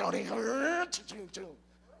that switch on it,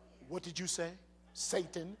 what did you say?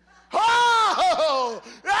 Satan. Oh,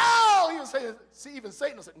 no! You say, see, even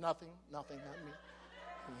Satan said, nothing, not me.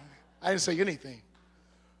 I didn't say anything.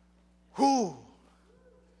 Whoo.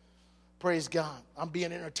 Praise God. I'm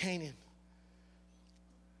being entertaining.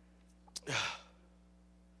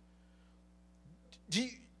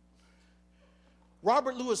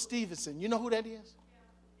 Robert Louis Stevenson, you know who that is?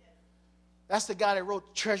 That's the guy that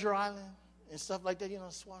wrote Treasure Island and stuff like that,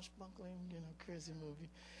 swashbuckling, crazy movie.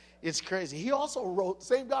 It's crazy. He also wrote,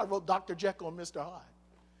 same guy wrote Dr. Jekyll and Mr. Hyde.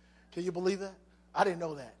 Can you believe that? I didn't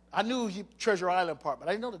know that. I knew Treasure Island part, but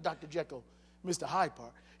I didn't know the Dr. Jekyll, Mr. Hyde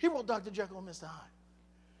part. He wrote Dr. Jekyll and Mr. Hyde.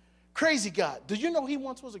 Crazy guy. Do you know he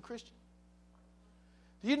once was a Christian?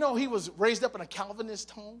 Do you know he was raised up in a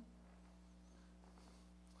Calvinist home?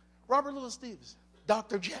 Robert Louis Stevenson,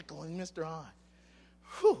 Dr. Jekyll and Mr. Hyde.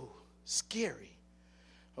 Whew, scary.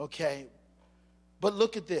 Okay, but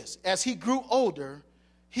look at this. As he grew older,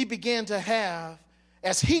 he began to have,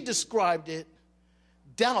 as he described it,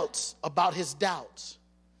 doubts about his doubts.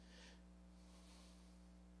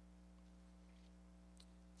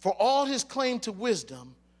 For all his claim to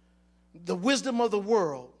wisdom, the wisdom of the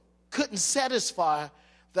world couldn't satisfy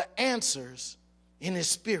the answers in his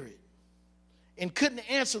spirit and couldn't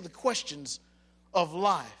answer the questions of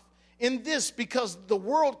life. In this, because the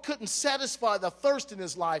world couldn't satisfy the thirst in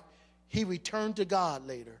his life, he returned to God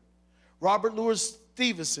later. Robert Louis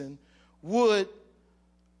Stevenson would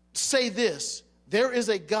say this: there is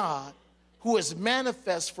a God who is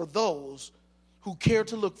manifest for those who care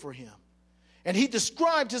to look for him. And he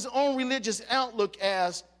described his own religious outlook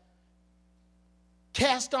as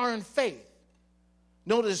cast iron faith.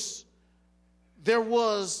 Notice there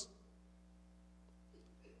was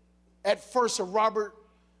at first a Robert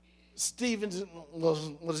Stevenson, what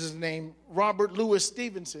was his name? Robert Louis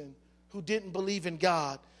Stevenson, who didn't believe in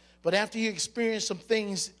God. But after he experienced some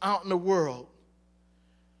things out in the world,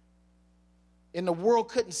 and the world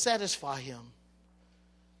couldn't satisfy him,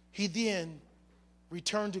 he then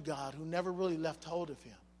returned to God, who never really left hold of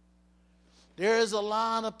him. There is a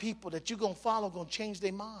lot of people that you're going to follow, going to change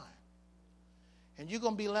their mind. And you're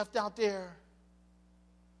going to be left out there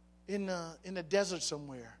in the desert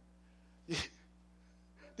somewhere.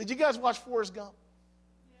 Did you guys watch Forrest Gump?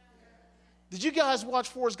 Did you guys watch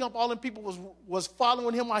Forrest Gump? All them people was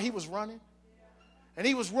following him while he was running. And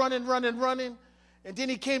he was running. And then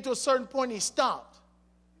he came to a certain point and he stopped.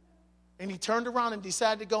 And he turned around and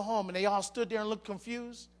decided to go home. And they all stood there and looked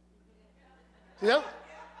confused. See,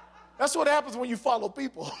 that's what happens when you follow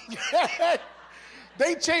people.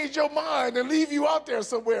 They change your mind and leave you out there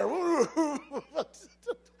somewhere.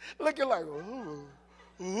 Looking like,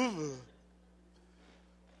 ooh.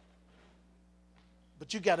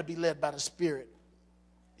 But you got to be led by the Spirit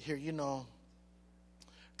here,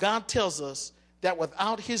 God tells us that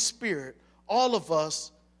without his Spirit, all of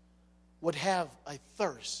us would have a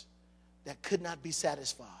thirst that could not be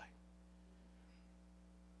satisfied.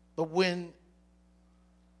 But when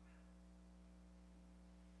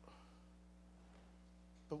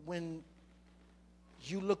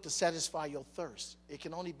you look to satisfy your thirst, it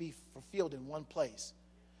can only be fulfilled in one place.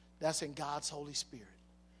 That's in God's Holy Spirit.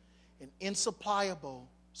 An insuppliable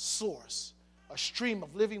source, a stream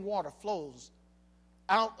of living water flows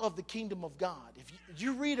out of the kingdom of God. If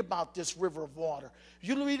you read about this river of water,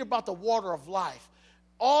 you read about the water of life,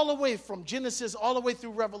 all the way from Genesis all the way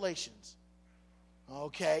through Revelations.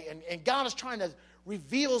 Okay, and God is trying to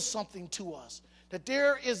reveal something to us. That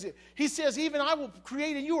there is, he says, even I will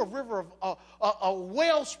create in you a river of a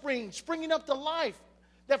wellspring springing up to life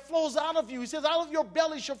that flows out of you. He says, out of your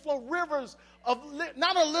belly shall flow rivers of,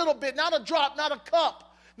 not a little bit, not a drop, not a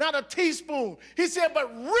cup, not a teaspoon. He said,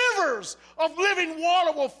 but rivers of living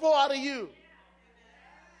water will flow out of you.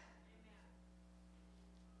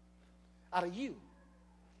 Out of you.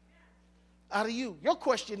 Out of you. Your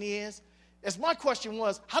question is, as my question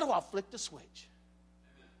was, how do I flick the switch?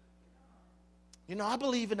 I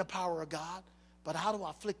believe in the power of God, but how do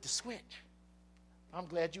I flick the switch? I'm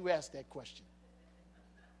glad you asked that question.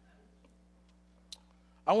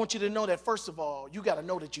 I want you to know that, first of all, you got to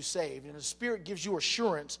know that you're saved. And the Spirit gives you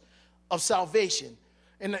assurance of salvation.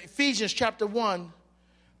 In Ephesians chapter 1,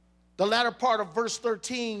 the latter part of verse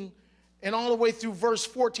 13 and all the way through verse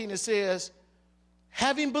 14, it says,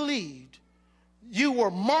 having believed, you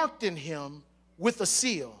were marked in him with a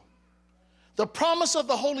seal, the promise of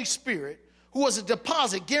the Holy Spirit, who was a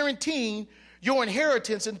deposit guaranteeing your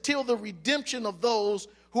inheritance until the redemption of those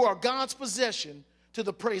who are God's possession to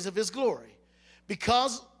the praise of his glory.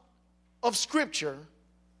 Because of Scripture,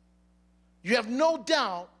 you have no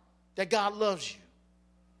doubt that God loves you.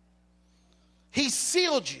 He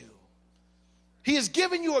sealed you. He has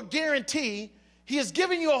given you a guarantee. He has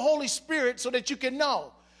given you a Holy Spirit so that you can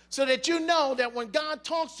know. So that you know that when God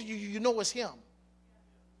talks to you, you know it's him.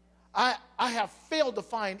 I have failed to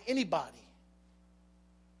find anybody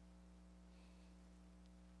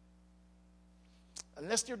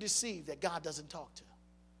unless they're deceived that God doesn't talk to.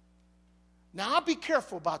 Now, I'll be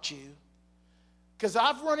careful about you because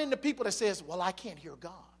I've run into people that says, well, I can't hear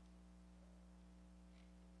God.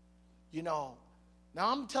 You know,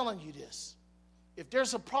 now I'm telling you this. If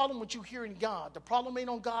there's a problem with you hearing God, the problem ain't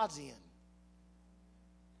on God's end.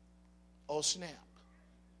 Oh, snap.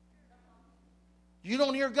 You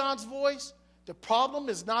don't hear God's voice? The problem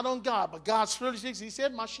is not on God, but God clearly says, he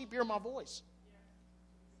said, my sheep hear my voice.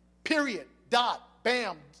 Period. Dot.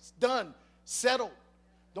 Bam. It's done. Settled.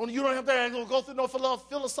 You don't have to go through no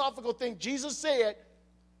philosophical thing. Jesus said,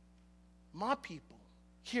 my people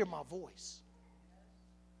hear my voice.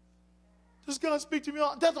 Does God speak to me?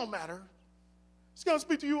 That don't matter. Does God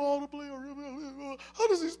speak to you audibly? How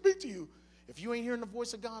does he speak to you? If you ain't hearing the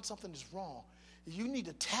voice of God, something is wrong. You need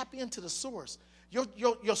to tap into the source.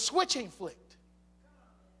 Your switch ain't flicked.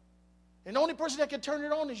 And the only person that can turn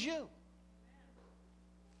it on is you.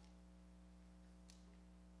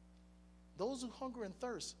 Those who hunger and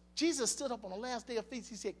thirst. Jesus stood up on the last day of feast.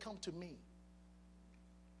 He said, come to me,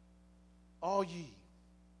 all ye.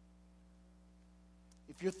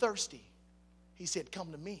 If you're thirsty, he said,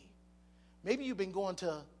 come to me. Maybe you've been going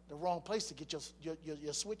to the wrong place to get your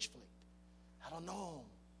switch flicked. I don't know.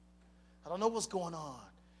 I don't know what's going on.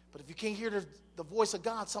 But if you can't hear the voice of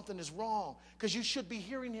God, something is wrong. Because you should be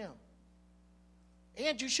hearing him.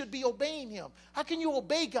 And you should be obeying him. How can you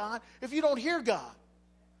obey God if you don't hear God?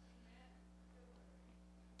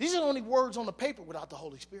 These are the only words on the paper without the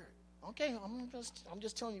Holy Spirit. Okay, I'm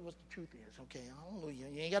just telling you what the truth is. Okay, I don't know. You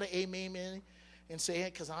ain't got to amen and say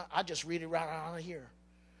it because I just read it right out of here.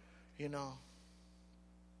 You know.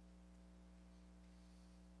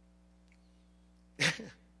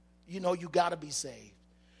 You know you got to be saved.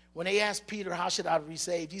 When they asked Peter, how should I be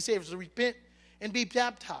saved? He said, repent and be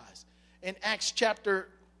baptized. In Acts chapter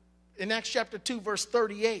 2, verse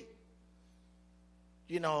 38,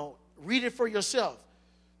 you know, read it for yourself.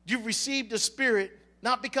 You've received the Spirit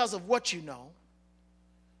not because of what you know,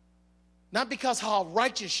 not because how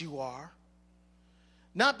righteous you are,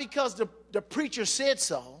 not because the preacher said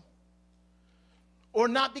so, or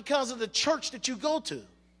not because of the church that you go to.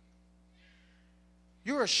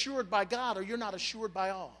 You're assured by God or you're not assured by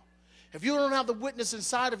all. If you don't have the witness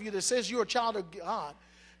inside of you that says you're a child of God,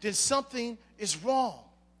 then something is wrong.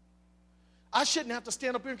 I shouldn't have to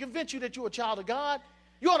stand up here and convince you that you're a child of God.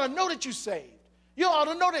 You ought to know that you're saved. You ought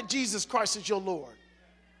to know that Jesus Christ is your Lord.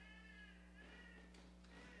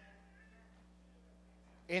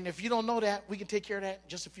 And if you don't know that, we can take care of that in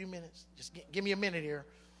just a few minutes. Just give me a minute here.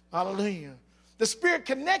 Hallelujah. The Spirit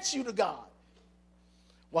connects you to God.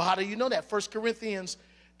 Well, how do you know that? 1 Corinthians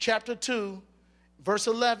chapter 2, verse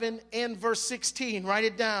 11 and verse 16. Write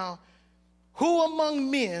it down. Who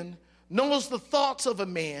among men knows the thoughts of a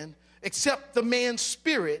man except the man's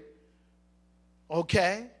spirit?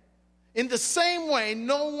 Okay? In the same way,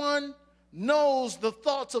 no one knows the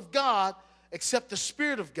thoughts of God except the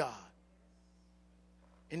Spirit of God.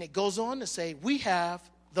 And it goes on to say, we have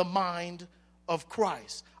the mind of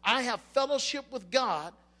Christ. I have fellowship with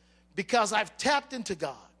God because I've tapped into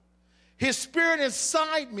God. His Spirit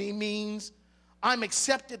inside me means I'm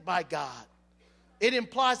accepted by God. It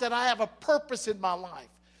implies that I have a purpose in my life,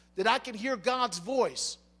 that I can hear God's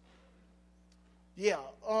voice. Yeah,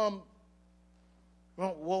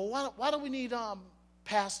 well, why do we need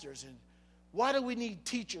pastors, and why do we need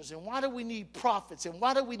teachers, and why do we need prophets, and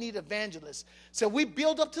why do we need evangelists? So we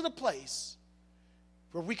build up to the place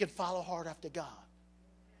where we can follow hard after God.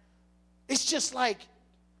 It's just like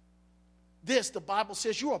this. The Bible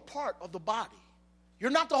says you're a part of the body.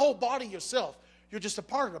 You're not the whole body yourself. You're just a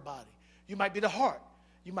part of the body. You might be the heart.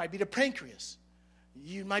 You might be the pancreas.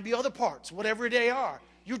 You might be other parts, whatever they are.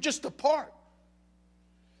 You're just a part.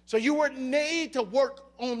 So you weren't made to work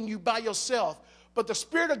on you by yourself, but the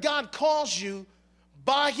Spirit of God calls you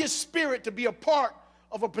by His Spirit to be a part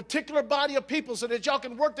of a particular body of people so that y'all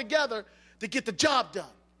can work together to get the job done.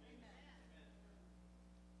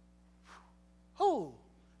 Who?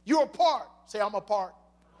 You're a part. Say, I'm a part.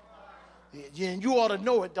 Yeah, and you ought to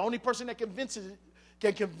know it. The only person that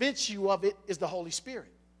can convince you of it is the Holy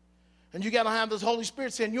Spirit. And you got to have this Holy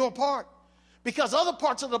Spirit saying you're a part. Because other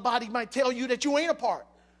parts of the body might tell you that you ain't a part.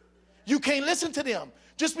 You can't listen to them.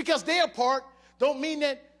 Just because they're a part don't mean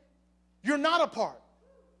that you're not a part.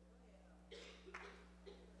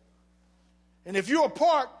 And if you're a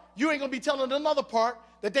part, you ain't going to be telling another part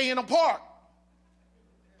that they ain't a part.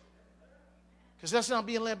 Because that's not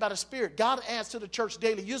being led by the Spirit. God adds to the church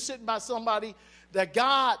daily. You're sitting by somebody that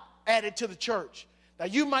God added to the church. Now,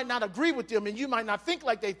 you might not agree with them, and you might not think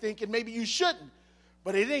like they think, and maybe you shouldn't.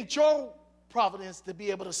 But it ain't your providence to be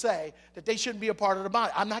able to say that they shouldn't be a part of the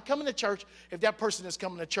body. I'm not coming to church if that person is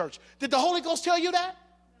coming to church. Did the Holy Ghost tell you that?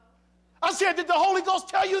 No. I said, did the Holy Ghost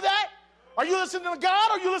tell you that? Are you listening to God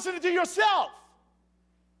or are you listening to yourself?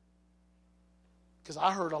 Because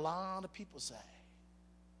I heard a lot of people say,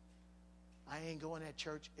 I ain't going to that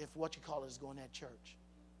church if what you call it is going to that church.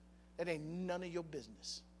 That ain't none of your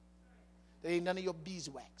business. That ain't none of your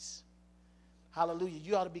beeswax. Hallelujah.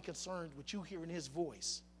 You ought to be concerned with you hearing his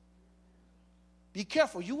voice. Be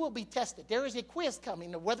careful. You will be tested. There is a quiz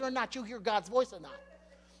coming of whether or not you hear God's voice or not.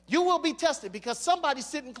 You will be tested because somebody's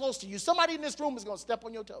sitting close to you. Somebody in this room is going to step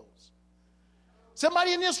on your toes.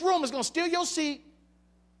 Somebody in this room is going to steal your seat,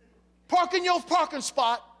 park in your parking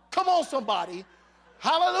spot. Come on, somebody.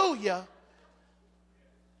 Hallelujah.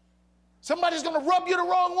 Somebody's going to rub you the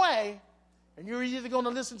wrong way, and you're either going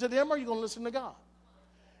to listen to them or you're going to listen to God.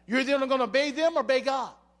 You're either going to obey them or obey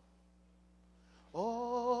God. Oh,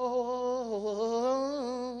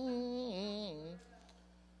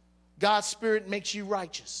 God's Spirit makes you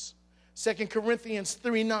righteous. 2 Corinthians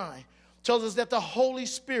 3:9 tells us that the Holy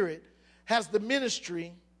Spirit has the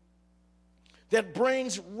ministry that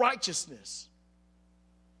brings righteousness.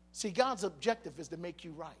 See, God's objective is to make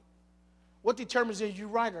you right. What determines if you're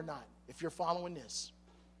right or not? If you're following this.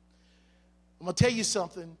 I'm going to tell you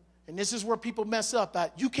something, and this is where people mess up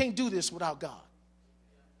at. You can't do this without God.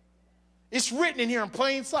 It's written in here in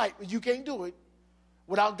plain sight, but you can't do it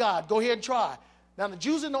without God. Go ahead and try. Now, the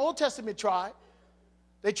Jews in the Old Testament tried.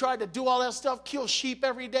 They tried to do all that stuff, kill sheep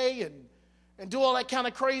every day and do all that kind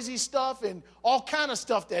of crazy stuff and all kind of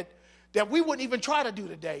stuff that we wouldn't even try to do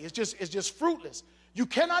today. It's just fruitless. You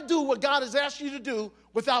cannot do what God has asked you to do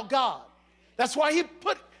without God. That's why he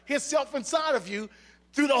put himself inside of you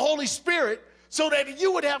through the Holy Spirit so that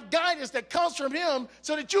you would have guidance that comes from him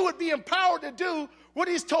so that you would be empowered to do what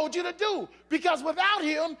he's told you to do. Because without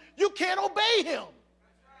him, you can't obey him.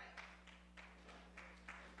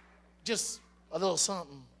 Just a little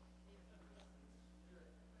something.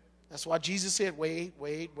 That's why Jesus said, wait,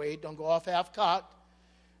 don't go off half-cocked.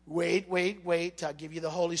 Wait till I give you the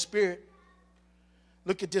Holy Spirit.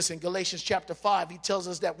 Look at this in Galatians chapter 5. He tells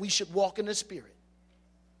us that we should walk in the Spirit.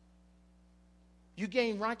 You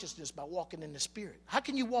gain righteousness by walking in the Spirit. How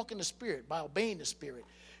can you walk in the Spirit? By obeying the Spirit.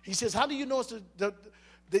 He says, how do you know it's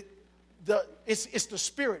it's the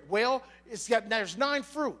Spirit? Well, there's 9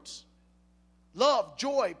 fruits. Love,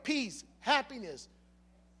 joy, peace, happiness.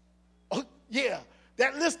 Oh, yeah,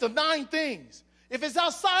 that list of 9 things. If it's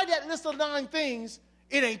outside that list of 9 things,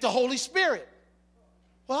 it ain't the Holy Spirit.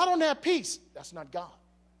 Well, I don't have peace. That's not God.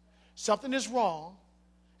 Something is wrong,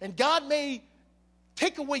 and God may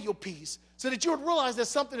take away your peace so that you would realize that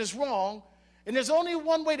something is wrong, and there's only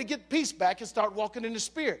one way to get peace back and start walking in the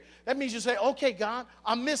Spirit. That means you say, okay, God,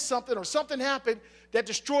 I missed something or something happened that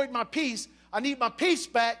destroyed my peace. I need my peace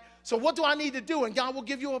back, so what do I need to do? And God will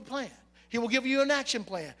give you a plan. He will give you an action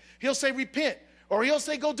plan. He'll say repent. Or he'll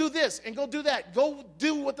say, go do this and go do that. Go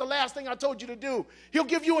do what the last thing I told you to do. He'll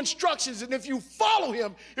give you instructions, and if you follow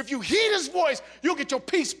him, if you heed his voice, you'll get your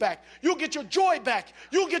peace back. You'll get your joy back.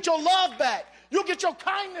 You'll get your love back. You'll get your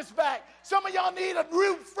kindness back. Some of y'all need a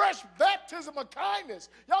real fresh baptism of kindness.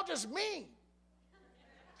 Y'all just mean.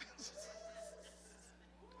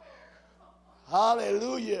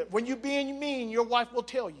 Hallelujah. When you're being mean, your wife will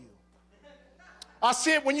tell you. I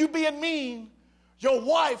said, when you're being mean, your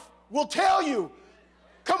wife will tell you.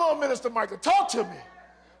 Come on, Minister Michael, talk to me.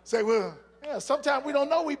 Say, well, yeah, sometimes we don't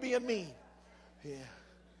know we being mean. Yeah.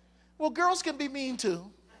 Well, girls can be mean too.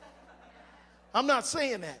 I'm not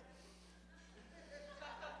saying that.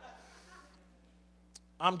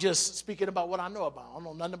 I'm just speaking about what I know about. I don't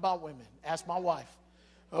know nothing about women. Ask my wife.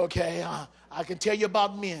 Okay, I can tell you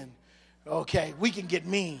about men. Okay, we can get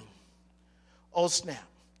mean. Oh, snap.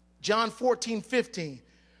 John 14:15.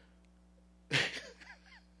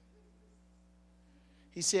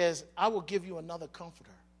 He says, I will give you another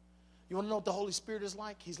comforter. You want to know what the Holy Spirit is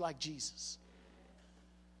like? He's like Jesus.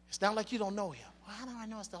 It's not like you don't know him. Well, how do I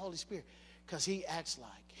know it's the Holy Spirit? Because he acts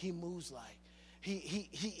like, he moves like,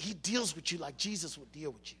 he deals with you like Jesus would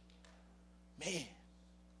deal with you. Man.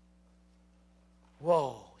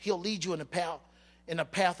 Whoa. He'll lead you in a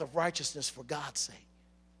path of righteousness for God's sake.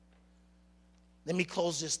 Let me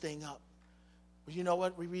close this thing up. But you know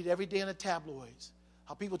what? We read every day in the tabloids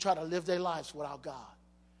how people try to live their lives without God.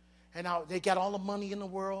 And now they got all the money in the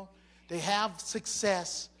world. They have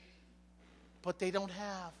success, but they don't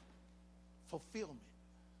have fulfillment.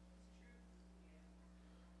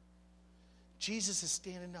 Jesus is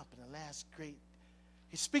standing up in the last great,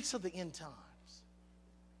 he speaks of the end times.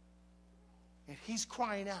 And he's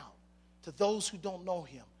crying out to those who don't know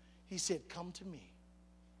him. He said, come to me,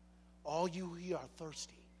 all you who are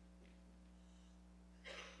thirsty.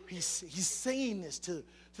 He's saying this to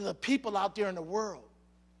the people out there in the world.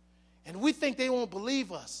 And we think they won't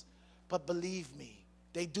believe us. But believe me,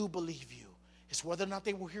 they do believe you. It's whether or not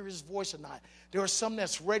they will hear his voice or not. There are some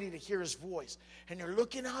that's ready to hear his voice. And they're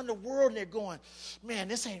looking out in the world and they're going, man,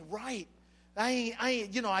 this ain't right. I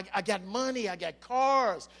ain't, I got money, I got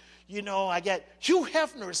cars. I got Hugh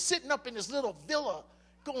Hefner sitting up in this little villa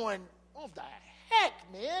going, oh, the heck,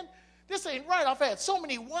 man. This ain't right. I've had so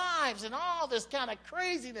many wives and all this kind of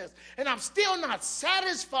craziness, and I'm still not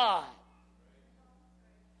satisfied.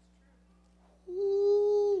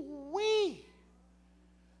 Ooh-wee.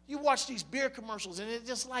 You watch these beer commercials, and it's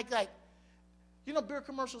just like beer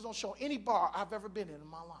commercials don't show any bar I've ever been in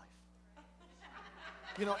my life.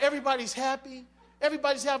 Everybody's happy.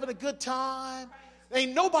 Everybody's having a good time.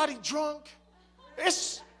 Ain't nobody drunk.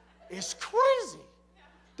 It's crazy.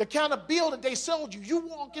 The kind of bill that they sold you. You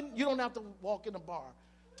walk in, you don't have to walk in a bar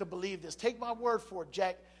to believe this. Take my word for it,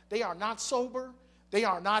 Jack. They are not sober. They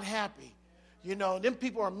are not happy. Them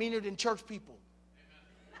people are meaner than church people.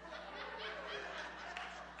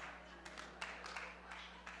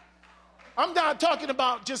 I'm not talking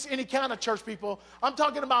about just any kind of church people. I'm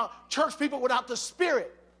talking about church people without the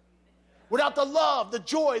Spirit, without the love, the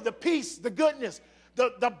joy, the peace, the goodness,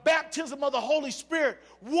 the baptism of the Holy Spirit,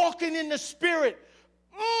 walking in the Spirit.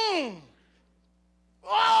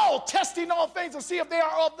 Oh, testing all things to see if they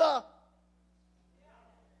are of the.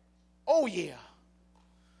 Oh, yeah.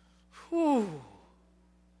 Whew.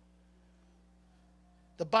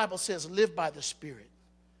 The Bible says, live by the Spirit.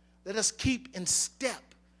 Let us keep in step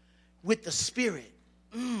with the Spirit.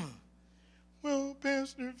 Well,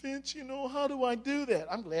 Pastor Vince, how do I do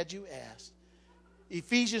that? I'm glad you asked.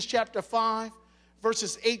 Ephesians chapter 5,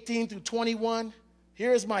 verses 18 through 21.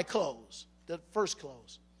 Here is my close, the first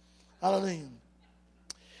close. Hallelujah.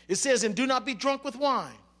 It says, and do not be drunk with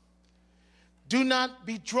wine. Do not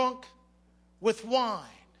be drunk with wine.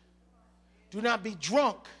 Do not be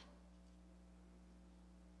drunk.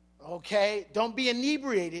 Okay? Don't be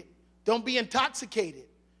inebriated. Don't be intoxicated.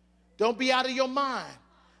 Don't be out of your mind.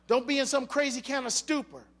 Don't be in some crazy kind of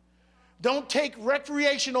stupor. Don't take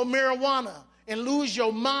recreational marijuana and lose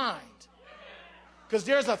your mind. Because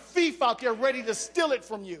there's a thief out there ready to steal it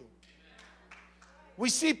from you. We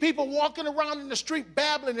see people walking around in the street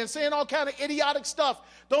babbling and saying all kind of idiotic stuff.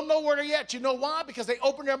 Don't know where they're at. You know why? Because they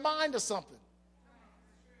open their mind to something.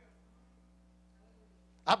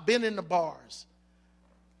 I've been in the bars.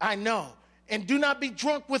 I know. And do not be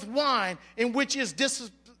drunk with wine, in which is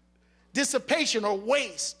dissipation or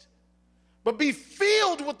waste, but be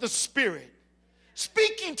filled with the Spirit,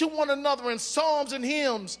 speaking to one another in psalms and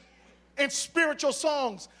hymns and spiritual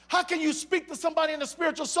songs. How can you speak to somebody in a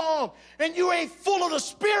spiritual song and you ain't full of the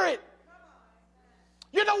Spirit?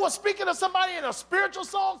 You know what speaking to somebody in a spiritual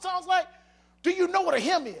song sounds like? Do you know what a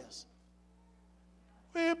hymn is?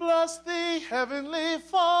 We bless thee, Heavenly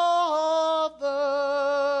Father.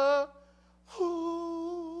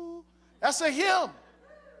 Ooh. That's a hymn.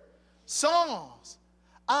 Songs.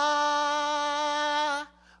 I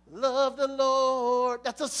love the Lord.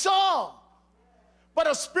 That's a song. But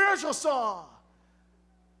a spiritual song.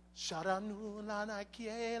 Sharanuna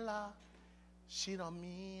nakiela,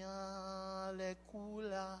 shiramia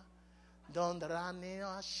lekula, dondrane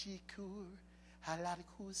ashikur,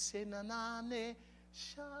 halarkusenanane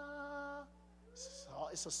sha.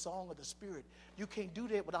 It's a song of the Spirit. You can't do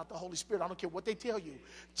that without the Holy Spirit. I don't care what they tell you.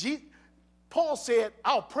 Paul said,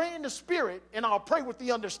 I'll pray in the Spirit and I'll pray with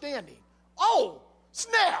the understanding. Oh,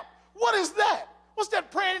 snap. What is that? What's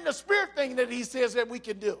that praying in the Spirit thing that he says that we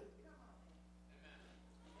can do?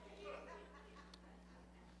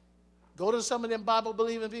 Go to some of them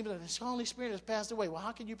Bible-believing people and the Holy Spirit has passed away. Well,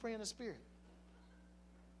 how can you pray in the Spirit?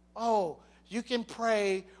 Oh, you can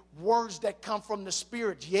pray words that come from the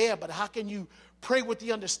Spirit. Yeah, but how can you pray with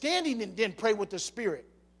the understanding and then pray with the Spirit?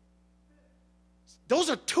 Those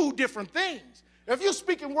are two different things. If you're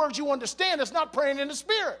speaking words you understand, it's not praying in the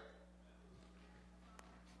Spirit.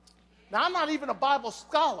 Now, I'm not even a Bible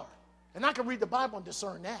scholar, and I can read the Bible and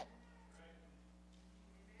discern that.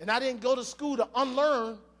 And I didn't go to school to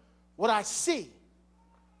unlearn what I see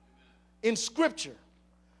in Scripture.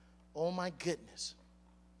 Oh my goodness.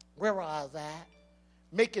 Where was that?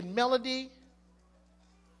 Making melody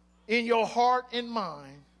in your heart and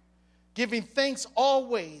mind, giving thanks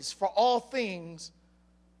always for all things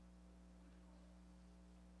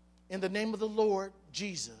in the name of the Lord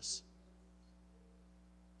Jesus,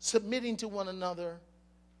 submitting to one another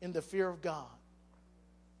in the fear of God.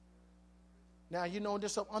 Now, you know,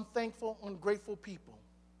 there's some unthankful, ungrateful people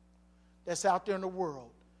that's out there in the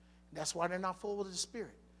world. That's why they're not full of the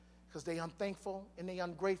Spirit, because they're unthankful and they're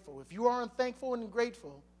ungrateful. If you are unthankful and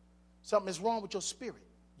ungrateful, something is wrong with your spirit.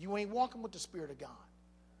 You ain't walking with the Spirit of God.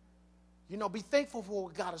 You know, be thankful for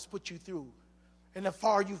what God has put you through and how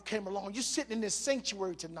far you've came along. You're sitting in this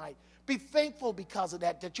sanctuary tonight. Be thankful because of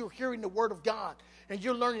that you're hearing the Word of God and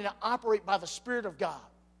you're learning to operate by the Spirit of God,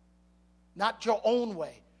 not your own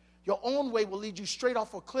way. Your own way will lead you straight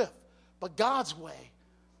off a cliff, but God's way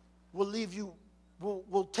will leave you,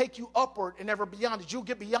 will take you upward and ever beyond it. You'll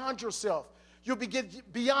get beyond yourself. You'll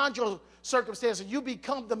get beyond your circumstances. You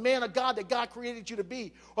become the man of God that God created you to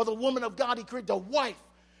be, or the woman of God He created, the wife.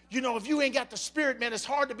 You know, if you ain't got the Spirit, man, it's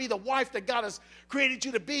hard to be the wife that God has created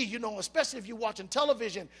you to be, you know, especially if you're watching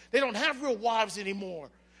television. They don't have real wives anymore.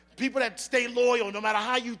 People that stay loyal no matter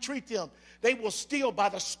how you treat them. They will still, by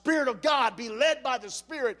the Spirit of God, be led by the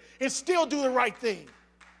Spirit and still do the right thing.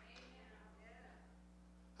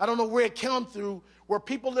 I don't know where it came through, where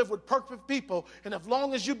people live with perfect people, and as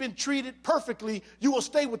long as you've been treated perfectly, you will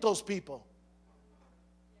stay with those people.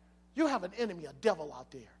 You have an enemy, a devil out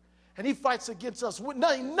there, and he fights against us.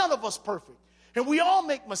 None of us perfect, and we all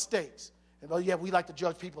make mistakes. And, oh, yeah, we like to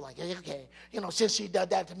judge people like, hey, okay, you know, since she did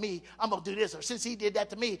that to me, I'm going to do this. Or since he did that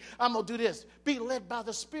to me, I'm going to do this. Be led by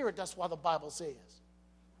the Spirit. That's why the Bible says.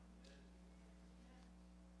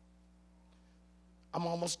 I'm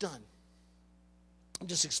almost done. I'm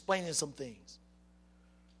just explaining some things.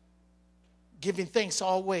 Giving thanks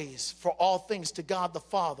always for all things to God the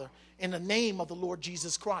Father in the name of the Lord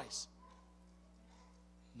Jesus Christ.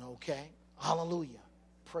 Okay? Hallelujah.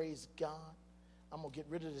 Praise God. I'm going to get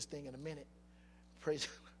rid of this thing in a minute. Praise.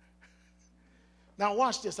 Now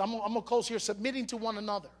watch this. I'm going to close here. Submitting to one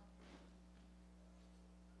another.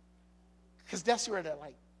 Because that's where they're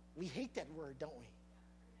like, we hate that word, don't we?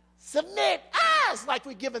 Submit. It's like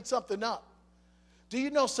we're giving something up. Do you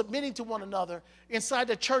know submitting to one another inside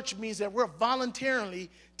the church means that we're voluntarily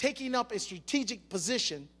taking up a strategic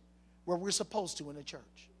position where we're supposed to in the church.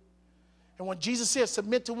 And when Jesus says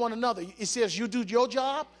submit to one another, he says you do your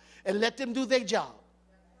job and let them do their job.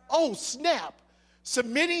 Oh, snap.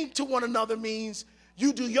 Submitting to one another means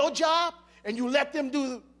you do your job and you let them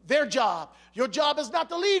do their job. Your job is not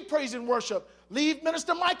to lead praise and worship. Leave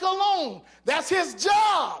Minister Micah alone. That's his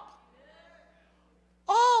job.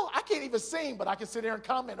 Oh, I can't even sing, but I can sit there and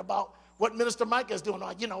comment about what Minister Micah is doing.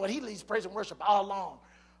 You know, when he leads praise and worship all along.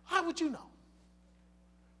 How would you know?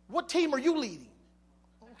 What team are you leading?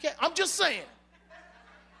 Okay, I'm just saying.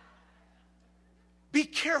 Be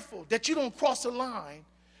careful that you don't cross a line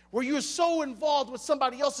where you're so involved with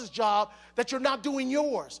somebody else's job that you're not doing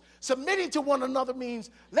yours. Submitting to one another means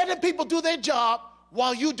letting people do their job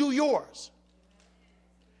while you do yours.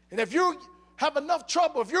 And if you have enough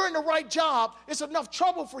trouble, if you're in the right job, it's enough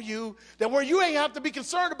trouble for you that where you ain't have to be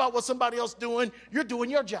concerned about what somebody else doing, you're doing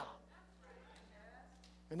your job.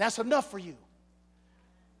 And that's enough for you.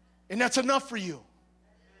 And that's enough for you.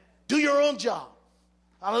 Do your own job.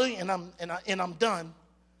 Hallelujah. And I'm done.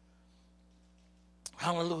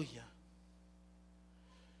 Hallelujah.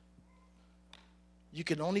 You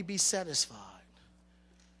can only be satisfied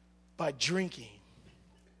by drinking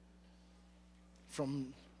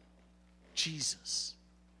from Jesus.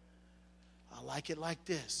 I like it like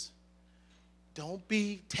this. Don't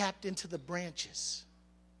be tapped into the branches.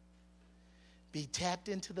 Be tapped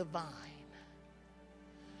into the vine.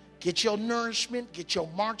 Get your nourishment, get your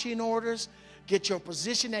marching orders, get your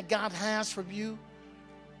position that God has for you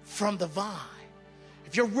from the vine.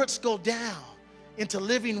 If your roots go down into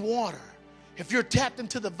living water, if you're tapped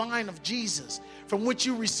into the vine of Jesus from which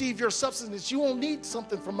you receive your substance, you won't need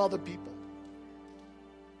something from other people.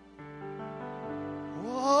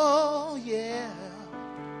 Oh, yeah.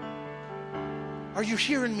 Are you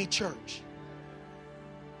hearing me, church?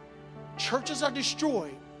 Churches are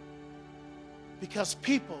destroyed because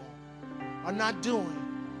people are not doing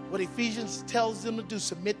what Ephesians tells them to do,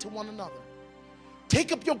 submit to one another.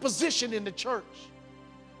 Take up your position in the church.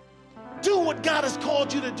 Do what God has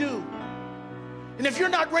called you to do. And if you're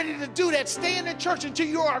not ready to do that, stay in the church until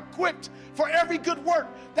you are equipped for every good work.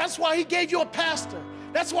 That's why he gave you a pastor.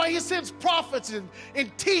 That's why he sends prophets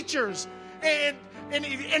and teachers and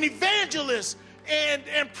evangelists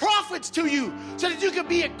and prophets to you so that you can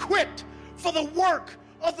be equipped for the work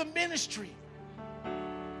of the ministry.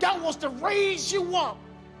 God wants to raise you up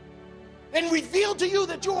and reveal to you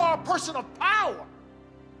that you are a person of power.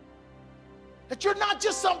 That you're not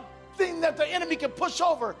just something that the enemy can push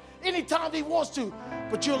over anytime he wants to,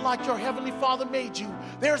 but you're like your Heavenly Father made you.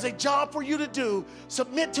 There's a job for you to do.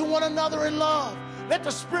 Submit to one another in love. Let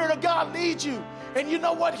the Spirit of God lead you. And you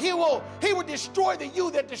know what? He will destroy the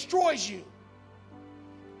you that destroys you.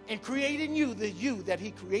 And create in you the you that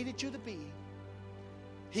he created you to be.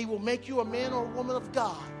 He will make you a man or a woman of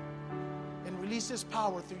God and release his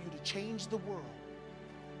power through you to change the world.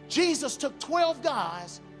 Jesus took 12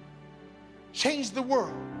 guys, changed the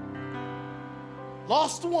world.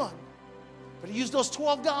 Lost one, but he used those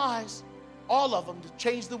 12 guys, all of them, to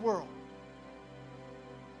change the world.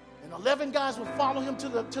 And 11 guys would follow him to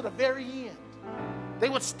the very end. They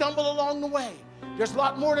would stumble along the way. There's a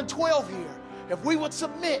lot more than 12 here. If we would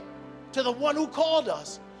submit to the one who called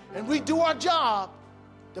us and we do our job,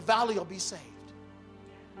 the valley will be saved.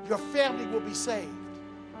 Your family will be saved.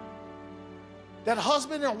 That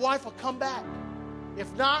husband and wife will come back.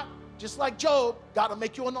 If not, just like Job, God will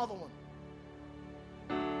make you another one.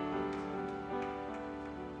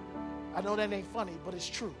 I know that ain't funny, but it's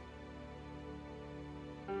true.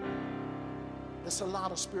 Let's allow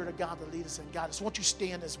the Spirit of God to lead us and guide us. Won't you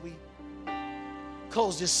stand as we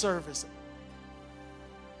close this service?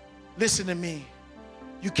 Listen to me.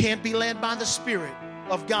 You can't be led by the Spirit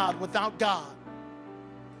of God without God.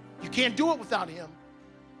 You can't do it without him.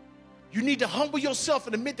 You need to humble yourself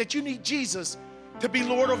and admit that you need Jesus to be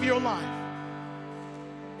Lord of your life.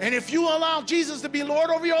 And if you allow Jesus to be Lord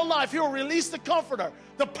over your life, he'll release the comforter,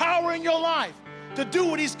 the power in your life to do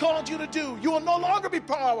what he's called you to do. You will no longer be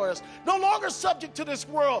powerless, no longer subject to this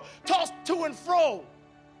world, tossed to and fro.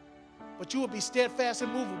 But you will be steadfast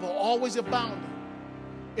and movable, always abounding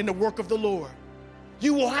in the work of the Lord.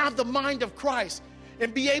 You will have the mind of Christ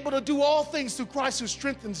and be able to do all things through Christ who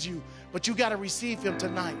strengthens you. But you got to receive him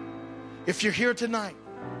tonight. If you're here tonight,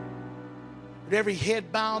 with every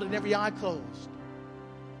head bowed and every eye closed,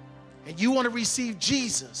 and you want to receive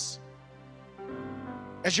Jesus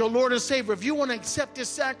as your Lord and Savior, if you want to accept his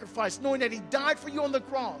sacrifice, knowing that he died for you on the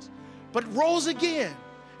cross, but rose again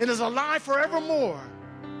and is alive forevermore,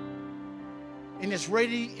 and is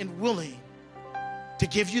ready and willing to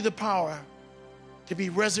give you the power to be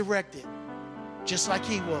resurrected just like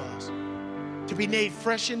he was, to be made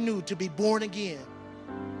fresh and new, to be born again.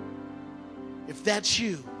 If that's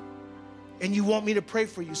you and you want me to pray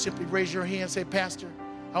for you, simply raise your hand and say, Pastor,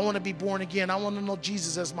 I want to be born again. I want to know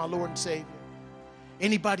Jesus as my Lord and Savior.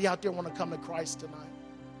 Anybody out there want to come to Christ tonight?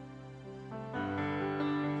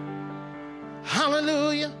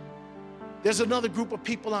 Hallelujah. There's another group of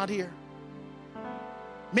people out here.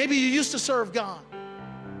 Maybe you used to serve God,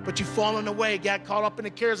 but you've fallen away, got caught up in the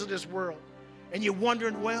cares of this world. And you're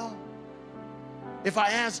wondering, well, if I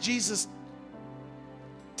ask Jesus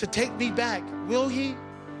to take me back, will he?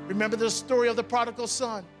 Remember the story of the prodigal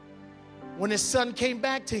son. When his son came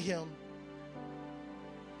back to him,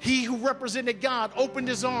 he who represented God opened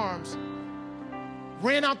his arms,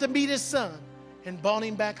 ran out to meet his son, and brought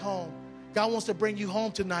him back home. God wants to bring you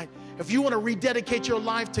home tonight. If you want to rededicate your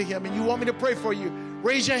life to him and you want me to pray for you,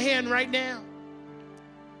 raise your hand right now.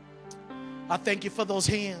 I thank you for those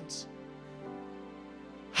hands.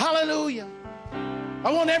 Hallelujah.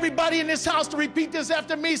 I want everybody in this house to repeat this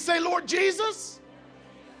after me. Say, Lord Jesus,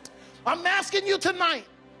 I'm asking you tonight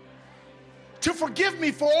to forgive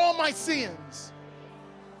me for all my sins.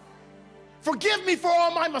 Forgive me for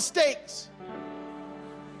all my mistakes.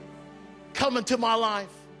 Come into my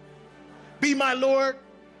life. Be my Lord.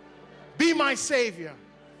 Be my Savior.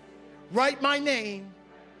 Write my name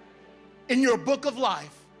in your book of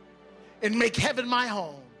life and make heaven my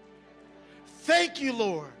home. Thank you,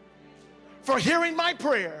 Lord, for hearing my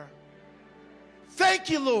prayer. Thank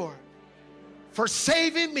you, Lord, for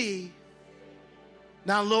saving me.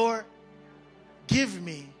 Now, Lord, give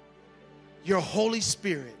me your Holy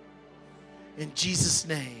Spirit in Jesus'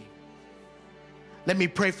 name. Let me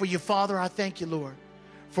pray for you, Father. I thank you, Lord,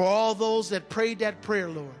 for all those that prayed that prayer,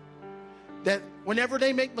 Lord, that whenever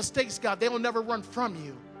they make mistakes, God, they will never run from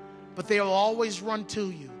you, but they will always run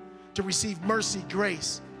to you to receive mercy,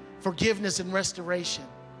 grace, forgiveness, and restoration.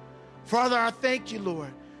 Father, I thank you,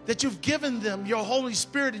 Lord, that you've given them your Holy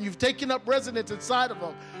Spirit and you've taken up residence inside of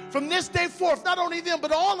them. From this day forth, not only them,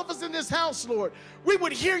 but all of us in this house, Lord, we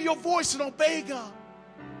would hear your voice and obey, God.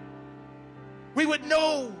 We would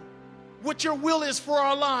know what your will is for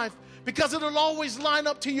our life because it'll always line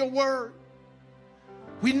up to your word.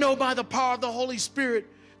 We know by the power of the Holy Spirit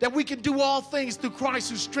that we can do all things through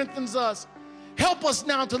Christ who strengthens us. Help us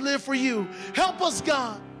now to live for you. Help us,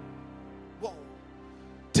 God. Whoa.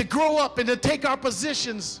 to grow up and to take our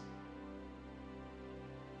positions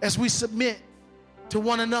as we submit to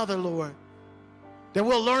one another, Lord. That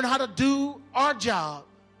we'll learn how to do our job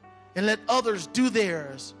and let others do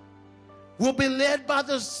theirs. We'll be led by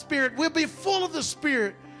the Spirit. We'll be full of the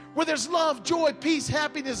Spirit, where there's love, joy, peace,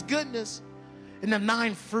 happiness, goodness, and the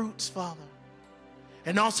 9 fruits, Father.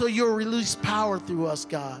 And also you'll release power through us,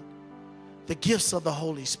 God. The gifts of the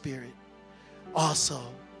Holy Spirit. Also,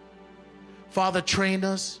 Father, train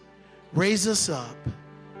us, raise us up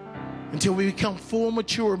until we become full,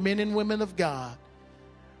 mature men and women of God.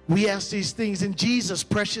 We ask these things in Jesus'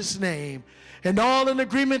 precious name. And all in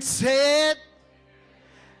agreement said,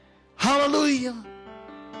 hallelujah.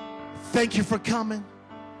 Thank you for coming.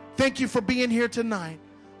 Thank you for being here tonight.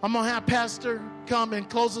 I'm going to have Pastor come and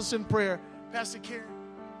close us in prayer. Pastor Karen.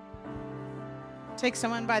 Take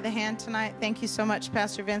someone by the hand tonight. Thank you so much,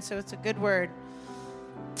 Pastor Vince. So it's a good word.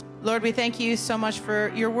 Lord, we thank you so much for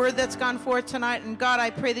your word that's gone forth tonight. And God,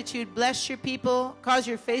 I pray that you'd bless your people, cause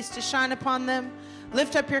your face to shine upon them,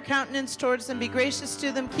 lift up your countenance towards them, be gracious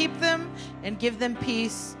to them, keep them, and give them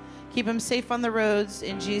peace. Keep them safe on the roads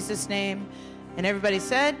in Jesus' name. And everybody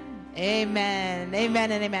said, amen.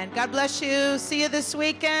 Amen and amen. God bless you. See you this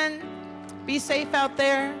weekend. Be safe out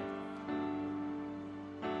there.